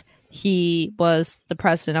because he was the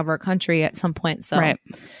president of our country at some point. So right.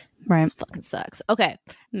 This fucking sucks. Okay.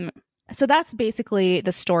 So that's basically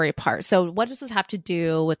the story part. So what does this have to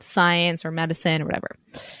do with science or medicine or whatever?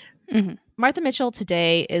 Mm-hmm. Martha Mitchell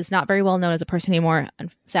today is not very well known as a person anymore,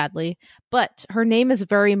 sadly, but her name is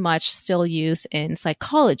very much still used in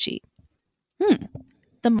psychology.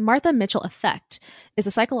 The Martha Mitchell effect is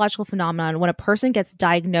a psychological phenomenon when a person gets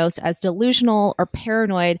diagnosed as delusional or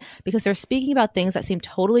paranoid because they're speaking about things that seem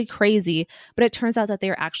totally crazy, but it turns out that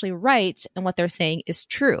they are actually right and what they're saying is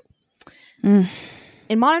true. In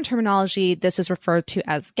modern terminology, this is referred to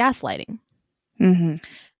as gaslighting.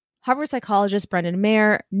 Harvard psychologist Brendan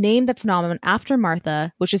Mayer named the phenomenon after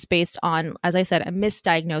Martha, which is based on, as I said, a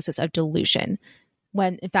misdiagnosis of delusion,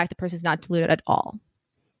 when in fact the person is not deluded at all.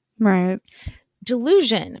 Right.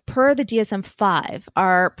 Delusion, per the DSM-5,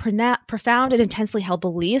 are profound and intensely held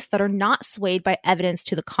beliefs that are not swayed by evidence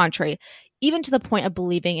to the contrary, even to the point of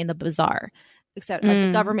believing in the bizarre. Except like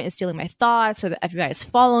the government is stealing my thoughts, or the FBI is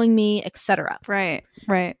following me, etc. Right.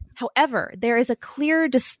 Right. However, there is a clear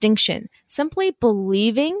distinction. Simply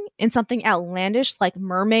believing in something outlandish like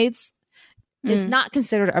mermaids is not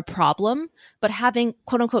considered a problem, but having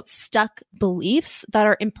quote unquote stuck beliefs that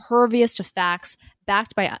are impervious to facts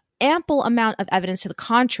backed by ample amount of evidence to the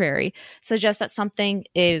contrary suggests that something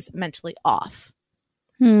is mentally off.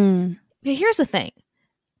 But here's the thing.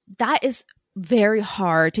 That is very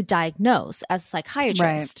hard to diagnose as a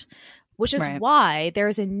psychiatrist, which is why there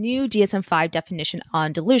is a new DSM-5 definition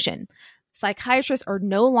on delusion. Psychiatrists are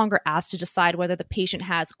no longer asked to decide whether the patient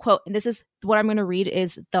has, quote, and this is what I'm going to read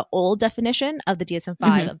is the old definition of the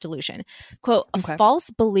DSM-5 of delusion, quote, a false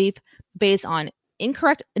belief based on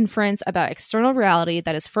incorrect inference about external reality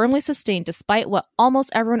that is firmly sustained despite what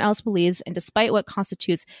almost everyone else believes and despite what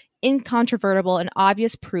constitutes incontrovertible and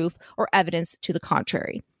obvious proof or evidence to the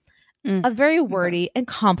contrary. A very wordy and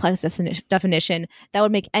complex definition that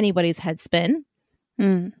would make anybody's head spin.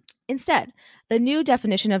 Instead, the new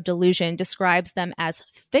definition of delusion describes them as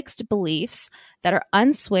fixed beliefs that are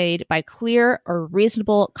unswayed by clear or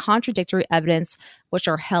reasonable contradictory evidence, which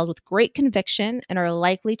are held with great conviction and are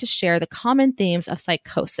likely to share the common themes of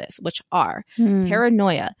psychosis, which are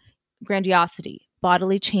paranoia, grandiosity,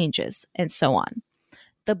 bodily changes, and so on.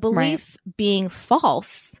 The belief being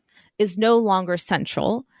false is no longer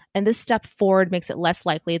central, and this step forward makes it less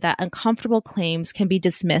likely that uncomfortable claims can be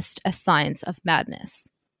dismissed as signs of madness.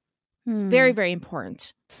 Very, very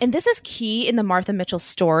important. And this is key in the Martha Mitchell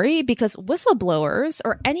story because whistleblowers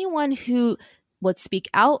or anyone who would speak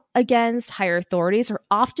out against higher authorities are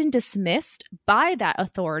often dismissed by that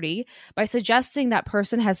authority by suggesting that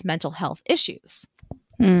person has mental health issues.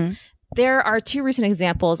 There are two recent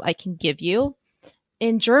examples I can give you.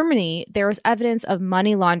 In Germany, there was evidence of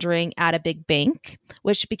money laundering at a big bank,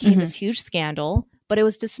 which became this huge scandal, but it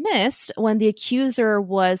was dismissed when the accuser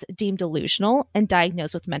was deemed delusional and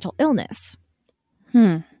diagnosed with mental illness.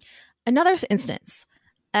 Another instance,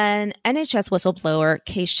 an NHS whistleblower,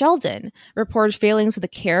 Kay Sheldon, reported failings of the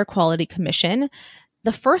Care Quality Commission.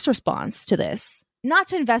 The first response to this, not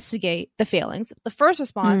to investigate the failings, the first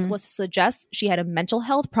response was to suggest she had a mental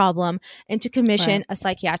health problem and to commission a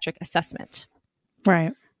psychiatric assessment.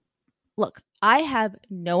 Right. Look, I have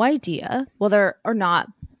no idea whether or not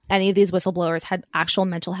any of these whistleblowers had actual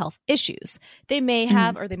mental health issues. They may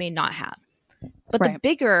have or they may not have. But the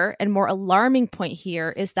bigger and more alarming point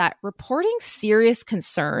here is that reporting serious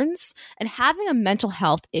concerns and having a mental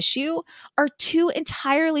health issue are two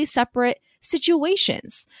entirely separate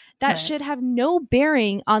situations that should have no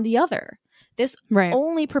bearing on the other. This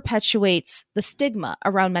only perpetuates the stigma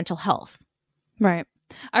around mental health. Right.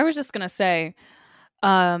 I was just going to say,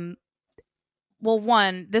 well,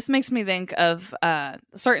 one, this makes me think of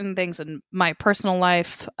certain things in my personal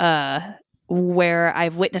life where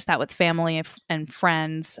I've witnessed that with family and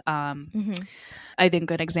friends. I think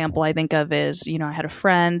an example I think of is, I had a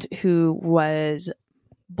friend who was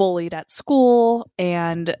bullied at school,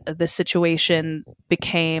 and the situation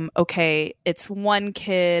became, okay, it's one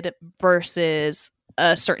kid versus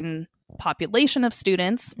a certain population of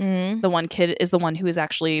students. The one kid is the one who is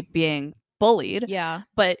actually being bullied. Yeah.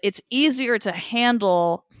 But it's easier to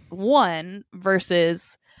handle one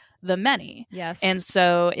versus the many. Yes. And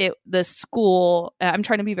so the school, I'm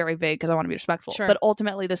trying to be very vague because I want to be respectful, but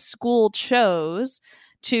ultimately the school chose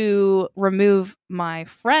to remove my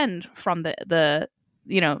friend from the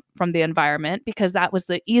from the environment because that was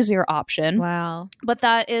the easier option. Wow. But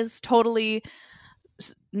that is totally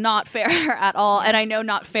not fair at all. And I know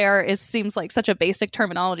not fair seems like such a basic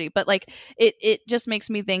terminology, but like it just makes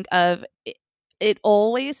me think of it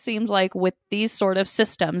always seems like with these sort of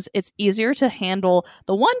systems, it's easier to handle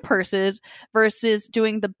the one person versus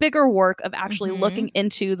doing the bigger work of actually looking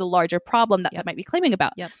into the larger problem that might be claiming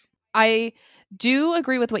about. I do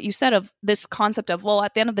agree with what you said of this concept of, well,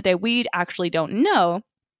 at the end of the day, we actually don't know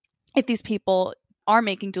if these people are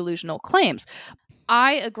making delusional claims.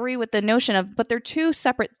 I agree with the notion of, but they're two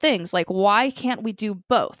separate things. Like, why can't we do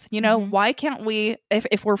both? Why can't we,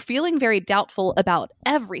 if we're feeling very doubtful about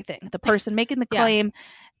everything, the person making the claim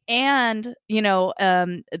and,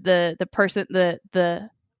 the person, the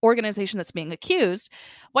organization that's being accused,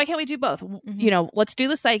 why can't we do both? Let's do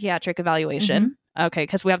the psychiatric evaluation. Okay,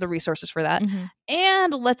 because we have the resources for that.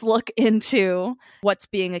 And let's look into what's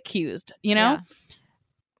being accused,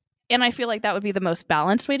 And I feel like that would be the most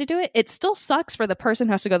balanced way to do it. It still sucks for the person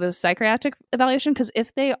who has to go to the psychiatric evaluation, because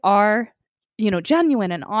if they are,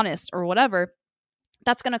 genuine and honest or whatever,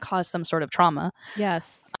 that's going to cause some sort of trauma.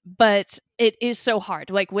 Yes. But it is so hard.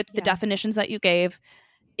 Like with the definitions that you gave,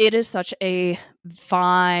 it is such a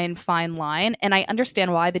fine line. And I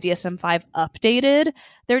understand why the DSM-5 updated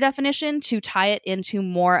their definition to tie it into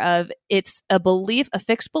more of, it's a belief, a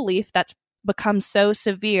fixed belief that's become so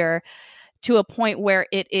severe to a point where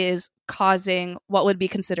it is causing what would be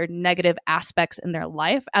considered negative aspects in their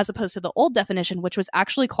life, as opposed to the old definition, which was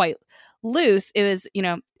actually quite loose. It was,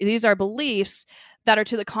 these are beliefs that are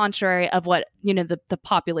to the contrary of what, the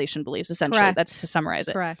population believes, essentially. Correct. That's to summarize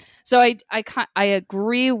it. Correct. So I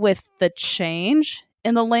agree with the change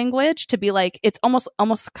in the language to be like, it's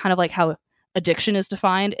almost kind of like how addiction is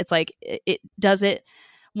defined. It's like,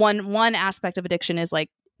 one aspect of addiction is like,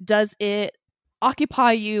 does it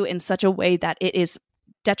occupy you in such a way that it is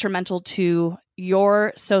detrimental to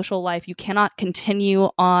your social life? You cannot continue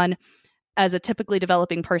on as a typically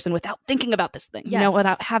developing person without thinking about this thing,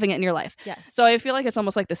 without having it in your life. Yes. So I feel like it's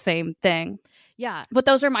almost like the same thing. Yeah. But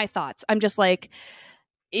those are my thoughts. I'm just like,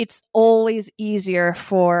 it's always easier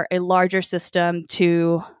for a larger system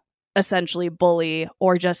to essentially bully,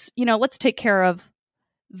 or just, let's take care of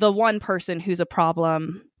the one person who's a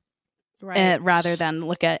problem, right, rather than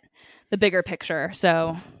look at the bigger picture.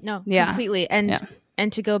 So no, completely.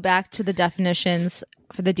 And to go back to the definitions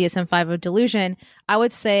for the DSM-5 of delusion, I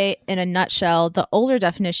would say in a nutshell, the older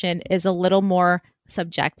definition is a little more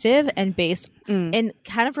subjective and based and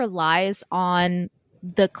kind of relies on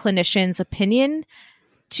the clinician's opinion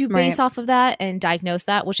to base off of that and diagnose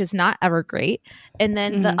that, which is not ever great. And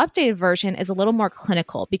then the updated version is a little more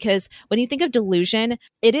clinical, because when you think of delusion,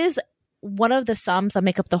 it is one of the sums that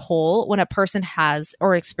make up the whole when a person has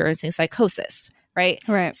or experiencing psychosis, right?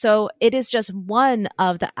 Right. So it is just one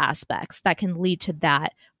of the aspects that can lead to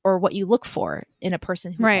that, or what you look for in a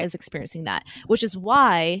person who is experiencing that, which is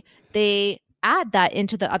why they add that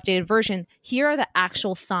into the updated version. Here are the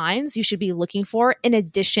actual signs you should be looking for in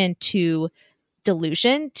addition to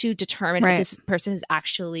delusion, to determine if this person is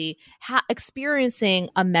actually experiencing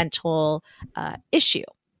a mental issue.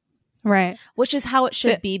 Right. Which is how it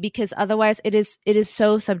should be, because otherwise it is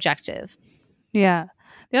so subjective. Yeah.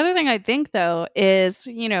 The other thing I think, though, is,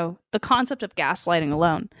 the concept of gaslighting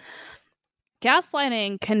alone.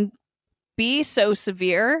 Gaslighting can be so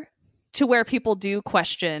severe to where people do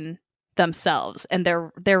question themselves and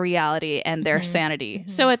their reality and their sanity. Mm-hmm.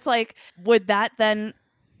 So it's like, would that then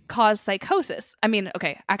cause psychosis? I mean,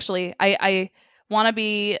 okay, actually, I want to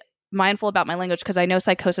be mindful about my language, because I know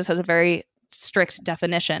psychosis has a very strict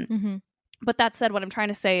definition. Mm-hmm. But that said, what I'm trying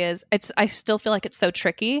to say is I still feel like it's so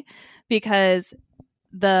tricky, because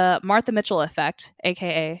the Martha Mitchell effect,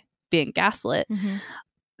 aka being gaslit,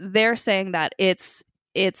 they're saying that it's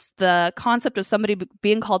the concept of somebody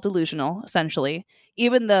being called delusional, essentially,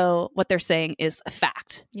 even though what they're saying is a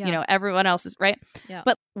fact. Everyone else is right.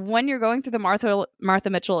 But when you're going through the Martha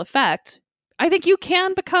Mitchell effect, I think you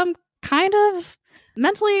can become kind of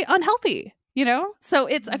mentally unhealthy. So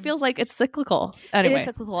I feels like it's cyclical. Anyway. It is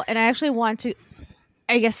cyclical. And I actually want to,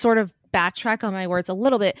 I guess, sort of backtrack on my words a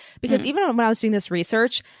little bit, because even when I was doing this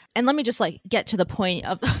research, and let me just get to the point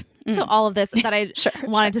of to all of this that I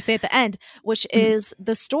wanted to say at the end, which is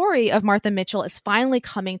the story of Martha Mitchell is finally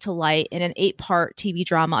coming to light in an 8-part TV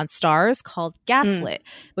drama on Starz called Gaslit,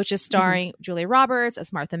 which is starring Julia Roberts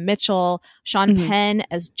as Martha Mitchell, Sean Penn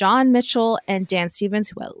as John Mitchell, and Dan Stevens,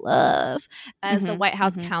 who I love, as the White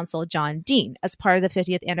House counsel John Dean, as part of the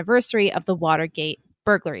 50th anniversary of the Watergate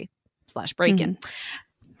burglary/break-in.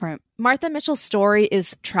 Right. Martha Mitchell's story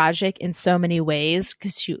is tragic in so many ways,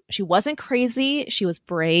 because she wasn't crazy. She was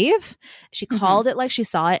brave. She called it like she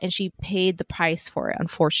saw it, and she paid the price for it,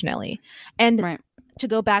 unfortunately. And to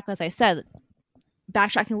go back, as I said,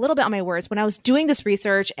 backtracking a little bit on my words, when I was doing this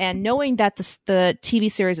research and knowing that the TV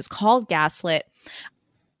series is called Gaslit,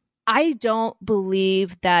 I don't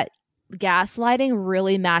believe that gaslighting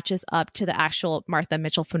really matches up to the actual Martha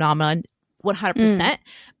Mitchell phenomenon 100%,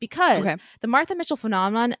 because the Martha Mitchell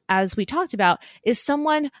phenomenon, as we talked about, is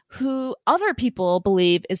someone who other people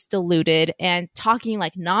believe is deluded and talking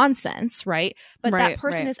like nonsense, right? But that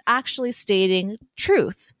person is actually stating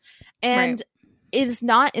truth. And it is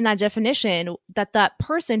not in that definition that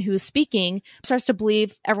person who is speaking starts to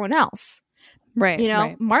believe everyone else.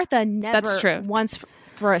 Right. Martha never once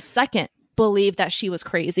for a second believed that she was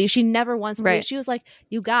crazy. She never once believed. She was like,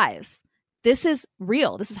 you guys, this is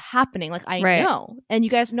real. This is happening. Like, I know. And you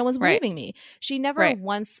guys, no one's believing me. She never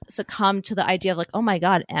once succumbed to the idea of like, oh my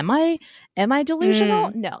God, am I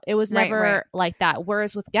delusional? No, it was never like that.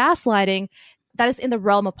 Whereas with gaslighting, that is in the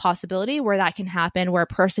realm of possibility where that can happen, where a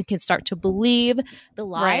person can start to believe the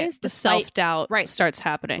lies. The self-doubt starts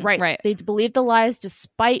happening. Right. They believe the lies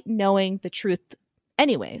despite knowing the truth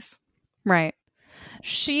anyways. Right.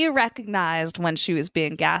 She recognized when she was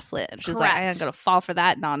being gaslit. And she's like, I ain't going to fall for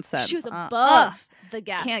that nonsense. She was above the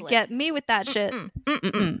gaslit. Can't get me with that shit.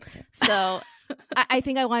 So I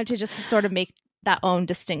think I wanted to just sort of make that own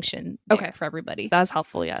distinction for everybody. That was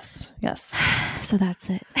helpful. Yes. So that's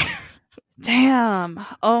it. Damn.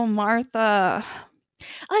 Oh, Martha.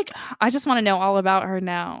 Like, I just want to know all about her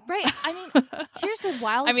now. Right. I mean, here's the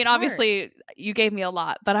wild part. Obviously, you gave me a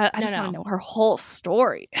lot, but I just want to know her whole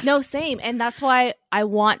story. No, same. And that's why I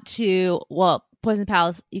want to, Poison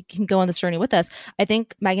Pals, you can go on this journey with us. I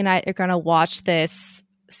think Megan and I are going to watch this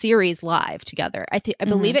series live together. I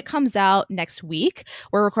believe it comes out next week.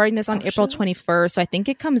 We're recording this on April 21st. So I think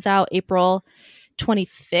it comes out April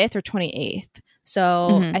 25th or 28th.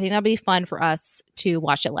 So I think that'd be fun for us to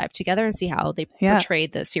watch it live together and see how they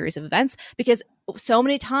portrayed the series of events. Because so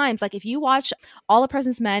many times, like if you watch All the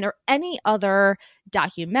President's Men or any other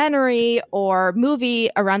documentary or movie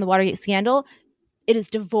around the Watergate scandal, it is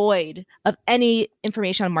devoid of any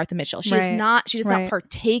information on Martha Mitchell. She does not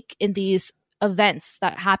partake in these events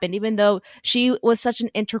that happened, even though she was such an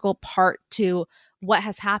integral part to what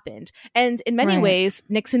has happened. And in many ways,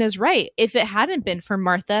 Nixon is right. If it hadn't been for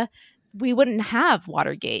Martha, we wouldn't have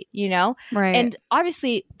Watergate, you know? Right. And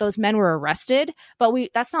obviously those men were arrested, but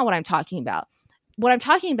that's not what I'm talking about. What I'm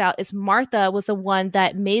talking about is Martha was the one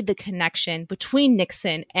that made the connection between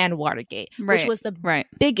Nixon and Watergate, which was the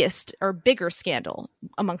biggest or bigger scandal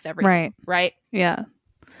amongst everything. Right? Yeah.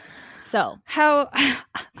 So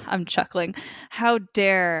I'm chuckling. How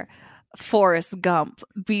dare Forrest Gump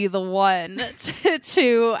be the one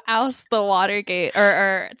to oust the Watergate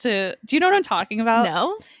or to, do you know what I'm talking about?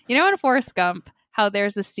 No. You know in Forrest Gump, how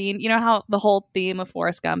there's a scene, you know how the whole theme of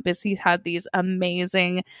Forrest Gump is he's had these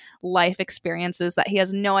amazing life experiences that he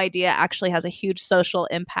has no idea actually has a huge social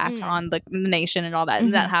impact on the nation and all that.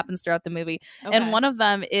 And that happens throughout the movie. Okay. And one of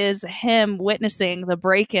them is him witnessing the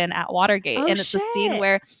break-in at Watergate. And it's a scene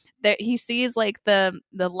where he sees like the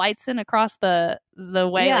lights in across the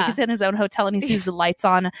way. Like he's in his own hotel and he sees the lights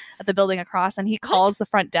on at the building across, and he calls the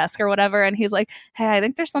front desk or whatever, and he's like, hey, I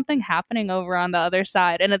think there's something happening over on the other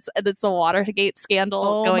side. And it's the Watergate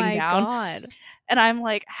scandal going down. God. And I'm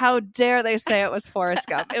like, how dare they say it was Forrest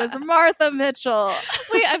Gump? It was Martha Mitchell.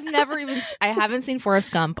 Wait, I haven't seen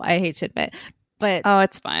Forrest Gump, I hate to admit. But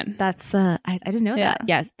it's fine. That's I didn't know that.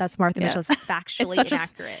 Yes, that's Martha Mitchell's factually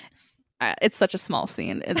inaccurate. It's such a small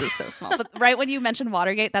scene. It is so small. But right when you mentioned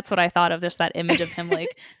Watergate, that's what I thought of. Just that image of him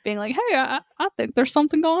like being like, hey, I think there's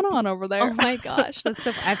something going on over there. Oh my gosh. That's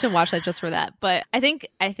so I have to watch that just for that. But I think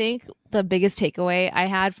the biggest takeaway I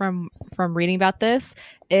had from reading about this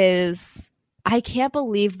is I can't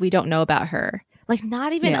believe we don't know about her. Like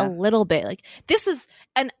not even a little bit. Like this is,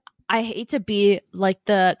 and I hate to be like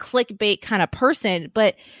the clickbait kind of person,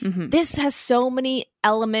 but this has so many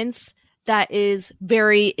elements that is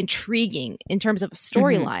very intriguing in terms of a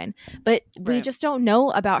storyline, but we just don't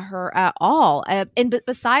know about her at all. And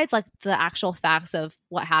besides like the actual facts of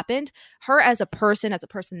what happened, her as a person, as a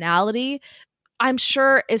personality, I'm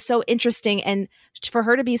sure is so interesting. And for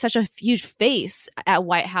her to be such a huge face at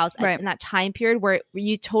White House in that time period where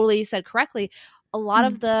you totally said correctly, a lot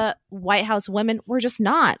of the White House women were just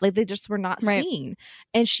not, like they just were not seen.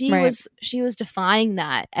 And she was defying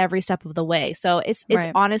that every step of the way. So it's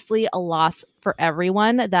honestly a loss for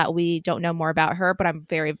everyone that we don't know more about her, but I'm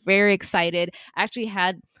very, very excited. I actually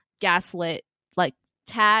had Gaslit like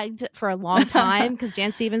tagged for a long time because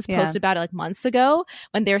Jan Stevens posted about it like months ago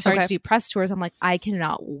when they were starting to do press tours. I'm like, I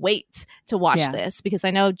cannot wait to watch this because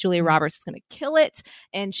I know Julia Roberts is going to kill it,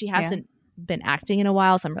 and she hasn't been acting in a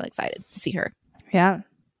while, so I'm really excited to see her. Yeah.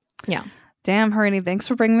 Damn, Harini, thanks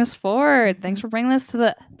for bringing this forward. Thanks for bringing this to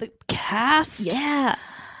the cast. Yeah.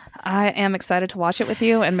 I am excited to watch it with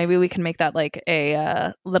you, and maybe we can make that like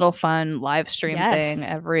a little fun live stream thing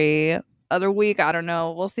every other week. I don't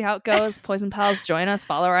know. We'll see how it goes. Poison Pals, join us,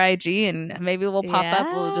 follow our IG, and maybe we'll pop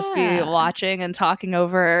up. We'll just be watching and talking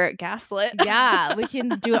over Gaslit. Yeah, we can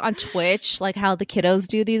do it on Twitch, like how the kiddos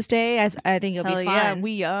do these days. I think it'll be fun. Yeah,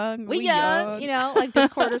 we young, you know, like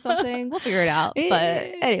Discord or something. We'll figure it out.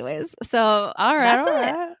 But anyways, so all right,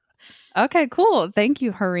 that's it. Okay, cool. Thank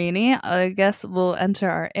you, Harini. I guess we'll enter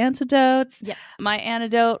our antidotes. Yeah. My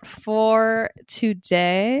antidote for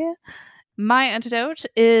today. My antidote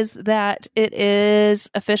is that I'm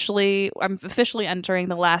officially entering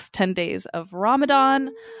the last 10 days of Ramadan.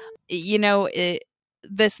 You know,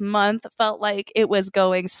 this month felt like it was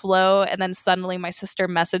going slow, and then suddenly my sister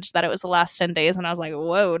messaged that it was the last 10 days, and I was like,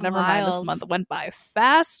 whoa, never mind, this month went by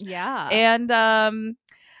fast. Yeah. And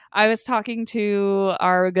I was talking to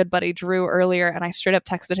our good buddy Drew earlier, and I straight up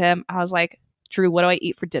texted him. I was like, Drew, what do I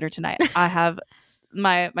eat for dinner tonight? I have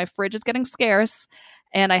my fridge is getting scarce,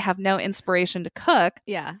 and I have no inspiration to cook.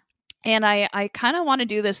 Yeah. And I kind of want to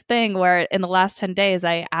do this thing where in the last 10 days,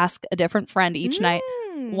 I ask a different friend each night,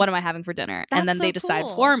 what am I having for dinner? And then they decide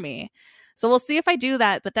for me. So we'll see if I do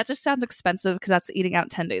that. But that just sounds expensive because that's eating out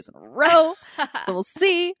 10 days in a row. So we'll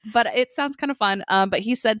see. But it sounds kind of fun. But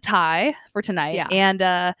he said Thai for tonight. Yeah.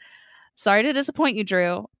 And sorry to disappoint you,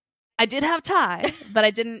 Drew. I did have Thai, but I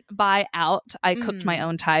didn't buy out. I cooked my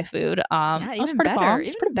own Thai food. It was pretty bomb.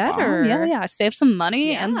 It's pretty better. Yeah. I saved some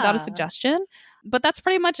money and got a suggestion. But that's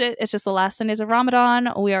pretty much it. It's just the last 10 days of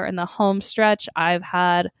Ramadan. We are in the home stretch. I've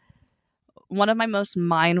had one of my most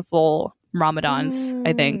mindful Ramadans,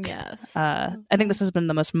 I think. Yes. I think this has been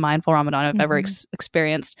the most mindful Ramadan I've ever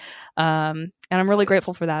experienced. And I'm really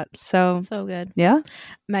grateful for that. So good. Yeah.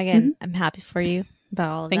 Megan, I'm happy for you about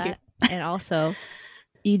all of that. Thank you. And also,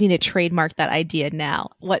 you need to trademark that idea now.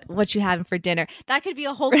 What you having for dinner? That could be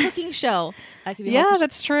a whole cooking show. That could be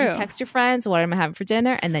that's true. You text your friends, what am I having for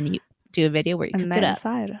dinner? And then you do a video where you cook it up.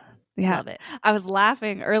 Decide. Yeah. Love it. I was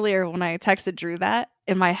laughing earlier when I texted Drew that.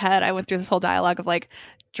 In my head, I went through this whole dialogue of like,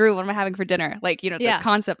 Drew, what am I having for dinner? Like, the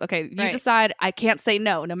concept. Okay, you decide. I can't say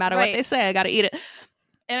no. No matter what they say, I got to eat it.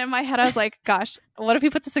 And in my head, I was like, gosh, what if he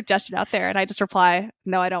puts a suggestion out there? And I just reply,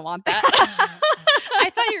 no, I don't want that. I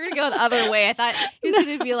thought you were going to go the other way. I thought he was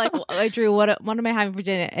going to be like, well, Drew, what am I having for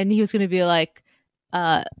dinner? And he was going to be like,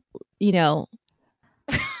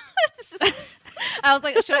 I was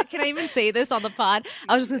like, can I even say this on the pod?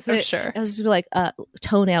 I was just going to say, sure. I was just like,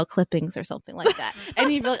 toenail clippings or something like that. And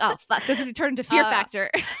he'd be like, oh, fuck, this would turn into Fear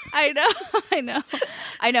Factor. I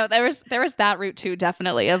know. There was that route too,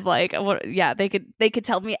 definitely, of like, they could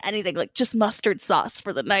tell me anything, like just mustard sauce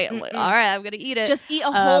for the night. I'm like, all right, I'm going to eat it. Just eat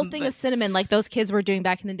a whole thing of cinnamon like those kids were doing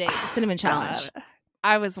back in the day, the cinnamon challenge.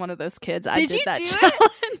 I was one of those kids. Did you do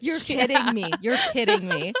it? You're kidding me. You're kidding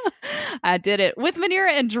me. I did it with Manira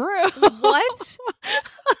and Drew. What?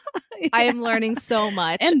 I am learning so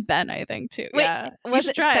much. And Ben, I think, too. Wait, yeah. was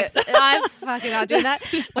it I'm fucking not doing that.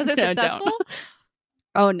 Was it successful?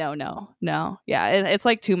 Oh, no. Yeah, it's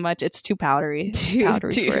like too much. It's too powdery. For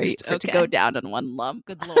it to go down in one lump.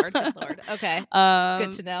 Good lord. Okay.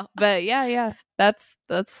 Good to know. But yeah.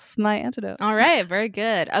 That's my antidote. All right. Very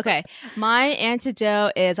good. Okay. My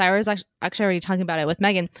antidote is, I was actually already talking about it with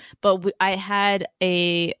Megan, but I had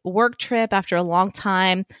a work trip after a long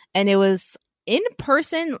time, and it was in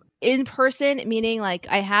person, meaning like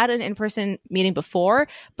I had an in-person meeting before,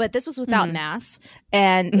 but this was without masks.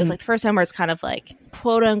 And it was like the first time where it's kind of like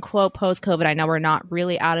quote unquote post-COVID. I know we're not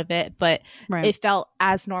really out of it, but it felt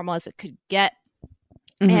as normal as it could get.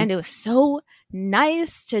 And it was so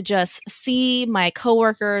nice to just see my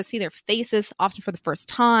coworkers, see their faces, often for the first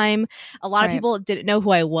time. A lot of people didn't know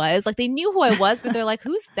who I was. Like, they knew who I was, but they're like,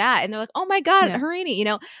 who's that? And they're like, oh my God, Harini,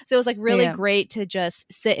 So it was like really great to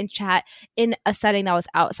just sit and chat in a setting that was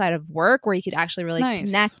outside of work, where you could actually really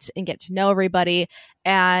connect and get to know everybody.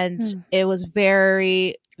 And it was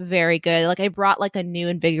very, very good. Like, I brought like a new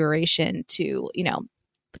invigoration to,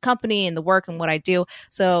 the company and the work and what I do.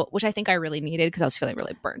 So, which I think I really needed because I was feeling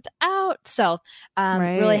really burnt out. So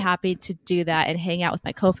really happy to do that and hang out with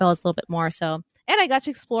my co-fellows a little bit more. So, and I got to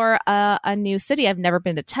explore a new city. I've never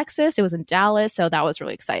been to Texas. It was in Dallas. So that was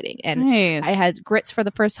really exciting. And I had grits for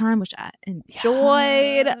the first time, which I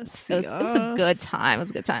enjoyed. Yes, it was a good time. It was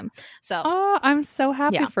a good time. So, I'm so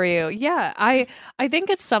happy for you. Yeah. I think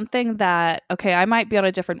it's something that, I might be on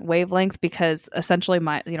a different wavelength because essentially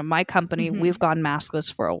my company, we've gone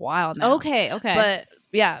maskless for a while now. Okay.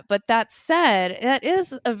 But that said, it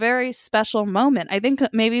is a very special moment. I think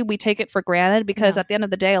maybe we take it for granted because at the end of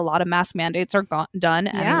the day, a lot of mask mandates are done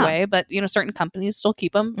anyway, but certain companies still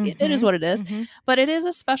keep them. It is what it is. But it is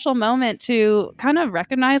a special moment to kind of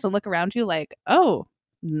recognize and look around you like, oh,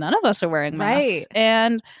 none of us are wearing masks.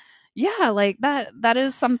 And like that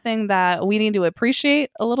is something that we need to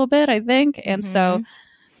appreciate a little bit, I think. And so,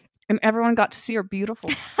 and everyone got to see her beautiful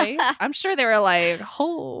face. I'm sure they were like,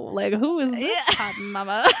 "Oh, like who is this hot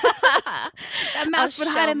mama? That mask would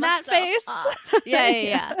hide in that face."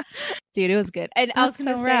 Yeah. Dude, it was good. And I was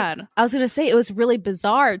gonna say it was really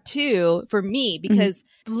bizarre too for me because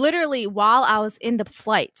literally while I was in the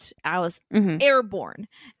flight, I was airborne.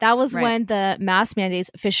 That was when the mask mandates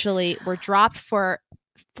officially were dropped for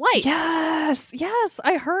flights. Yes.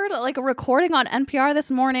 I heard like a recording on NPR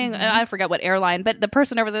this morning. Mhm. I forget what airline, but the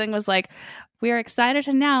person over the thing was like, "We are excited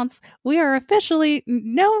to announce we are officially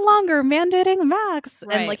no longer mandating masks."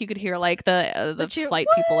 Right. And like you could hear like the The cheer, flight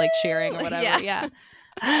people like cheering or whatever. Yeah. Yeah.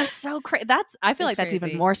 That's so crazy. I feel It's like that's even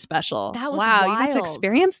crazy. more special. That was wow. You got to wild.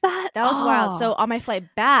 experience that? That was wild. Oh. So on my flight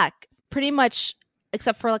back, pretty much,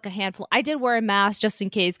 except for like a handful, I did wear a mask just in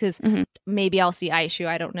case because Mhm. maybe I'll see issue.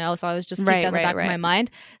 I don't know. So I was just keeping Right, that in the right, back of my right.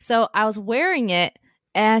 mind. So I was wearing it.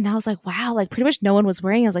 And I was like, wow, like pretty much no one was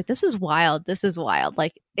wearing it. I was like, this is wild. This is wild.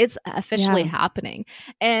 Like it's officially Yeah. happening.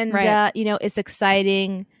 And, Right. it's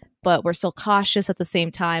exciting, but we're still cautious at the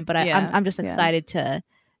same time. But Yeah. I'm just Yeah. excited to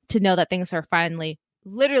know that things are finally,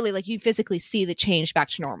 literally, like you physically see the change back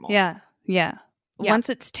to normal. Yeah. Yeah. Once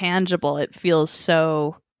it's tangible, it feels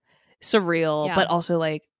so surreal, Yeah. but also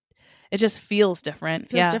like it just feels different.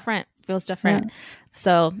 Feels different.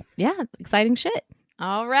 So yeah, exciting shit.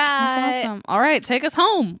 All right. That's awesome. All right, take us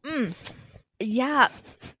home. Yeah.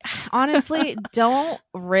 Honestly, don't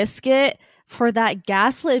risk it for that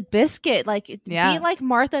gaslit biscuit. Like Yeah. be like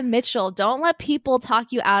Martha Mitchell. Don't let people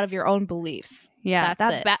talk you out of your own beliefs. Yeah,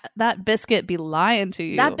 That's that biscuit be lying to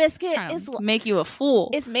you. That biscuit It's trying is to make you a fool.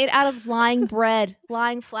 It's made out of lying bread,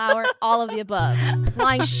 lying flour, all of the above.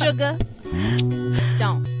 Lying sugar.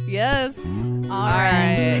 Don't. Yes. All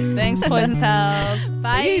right. Thanks, Poison Pals.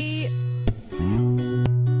 Bye. Peace.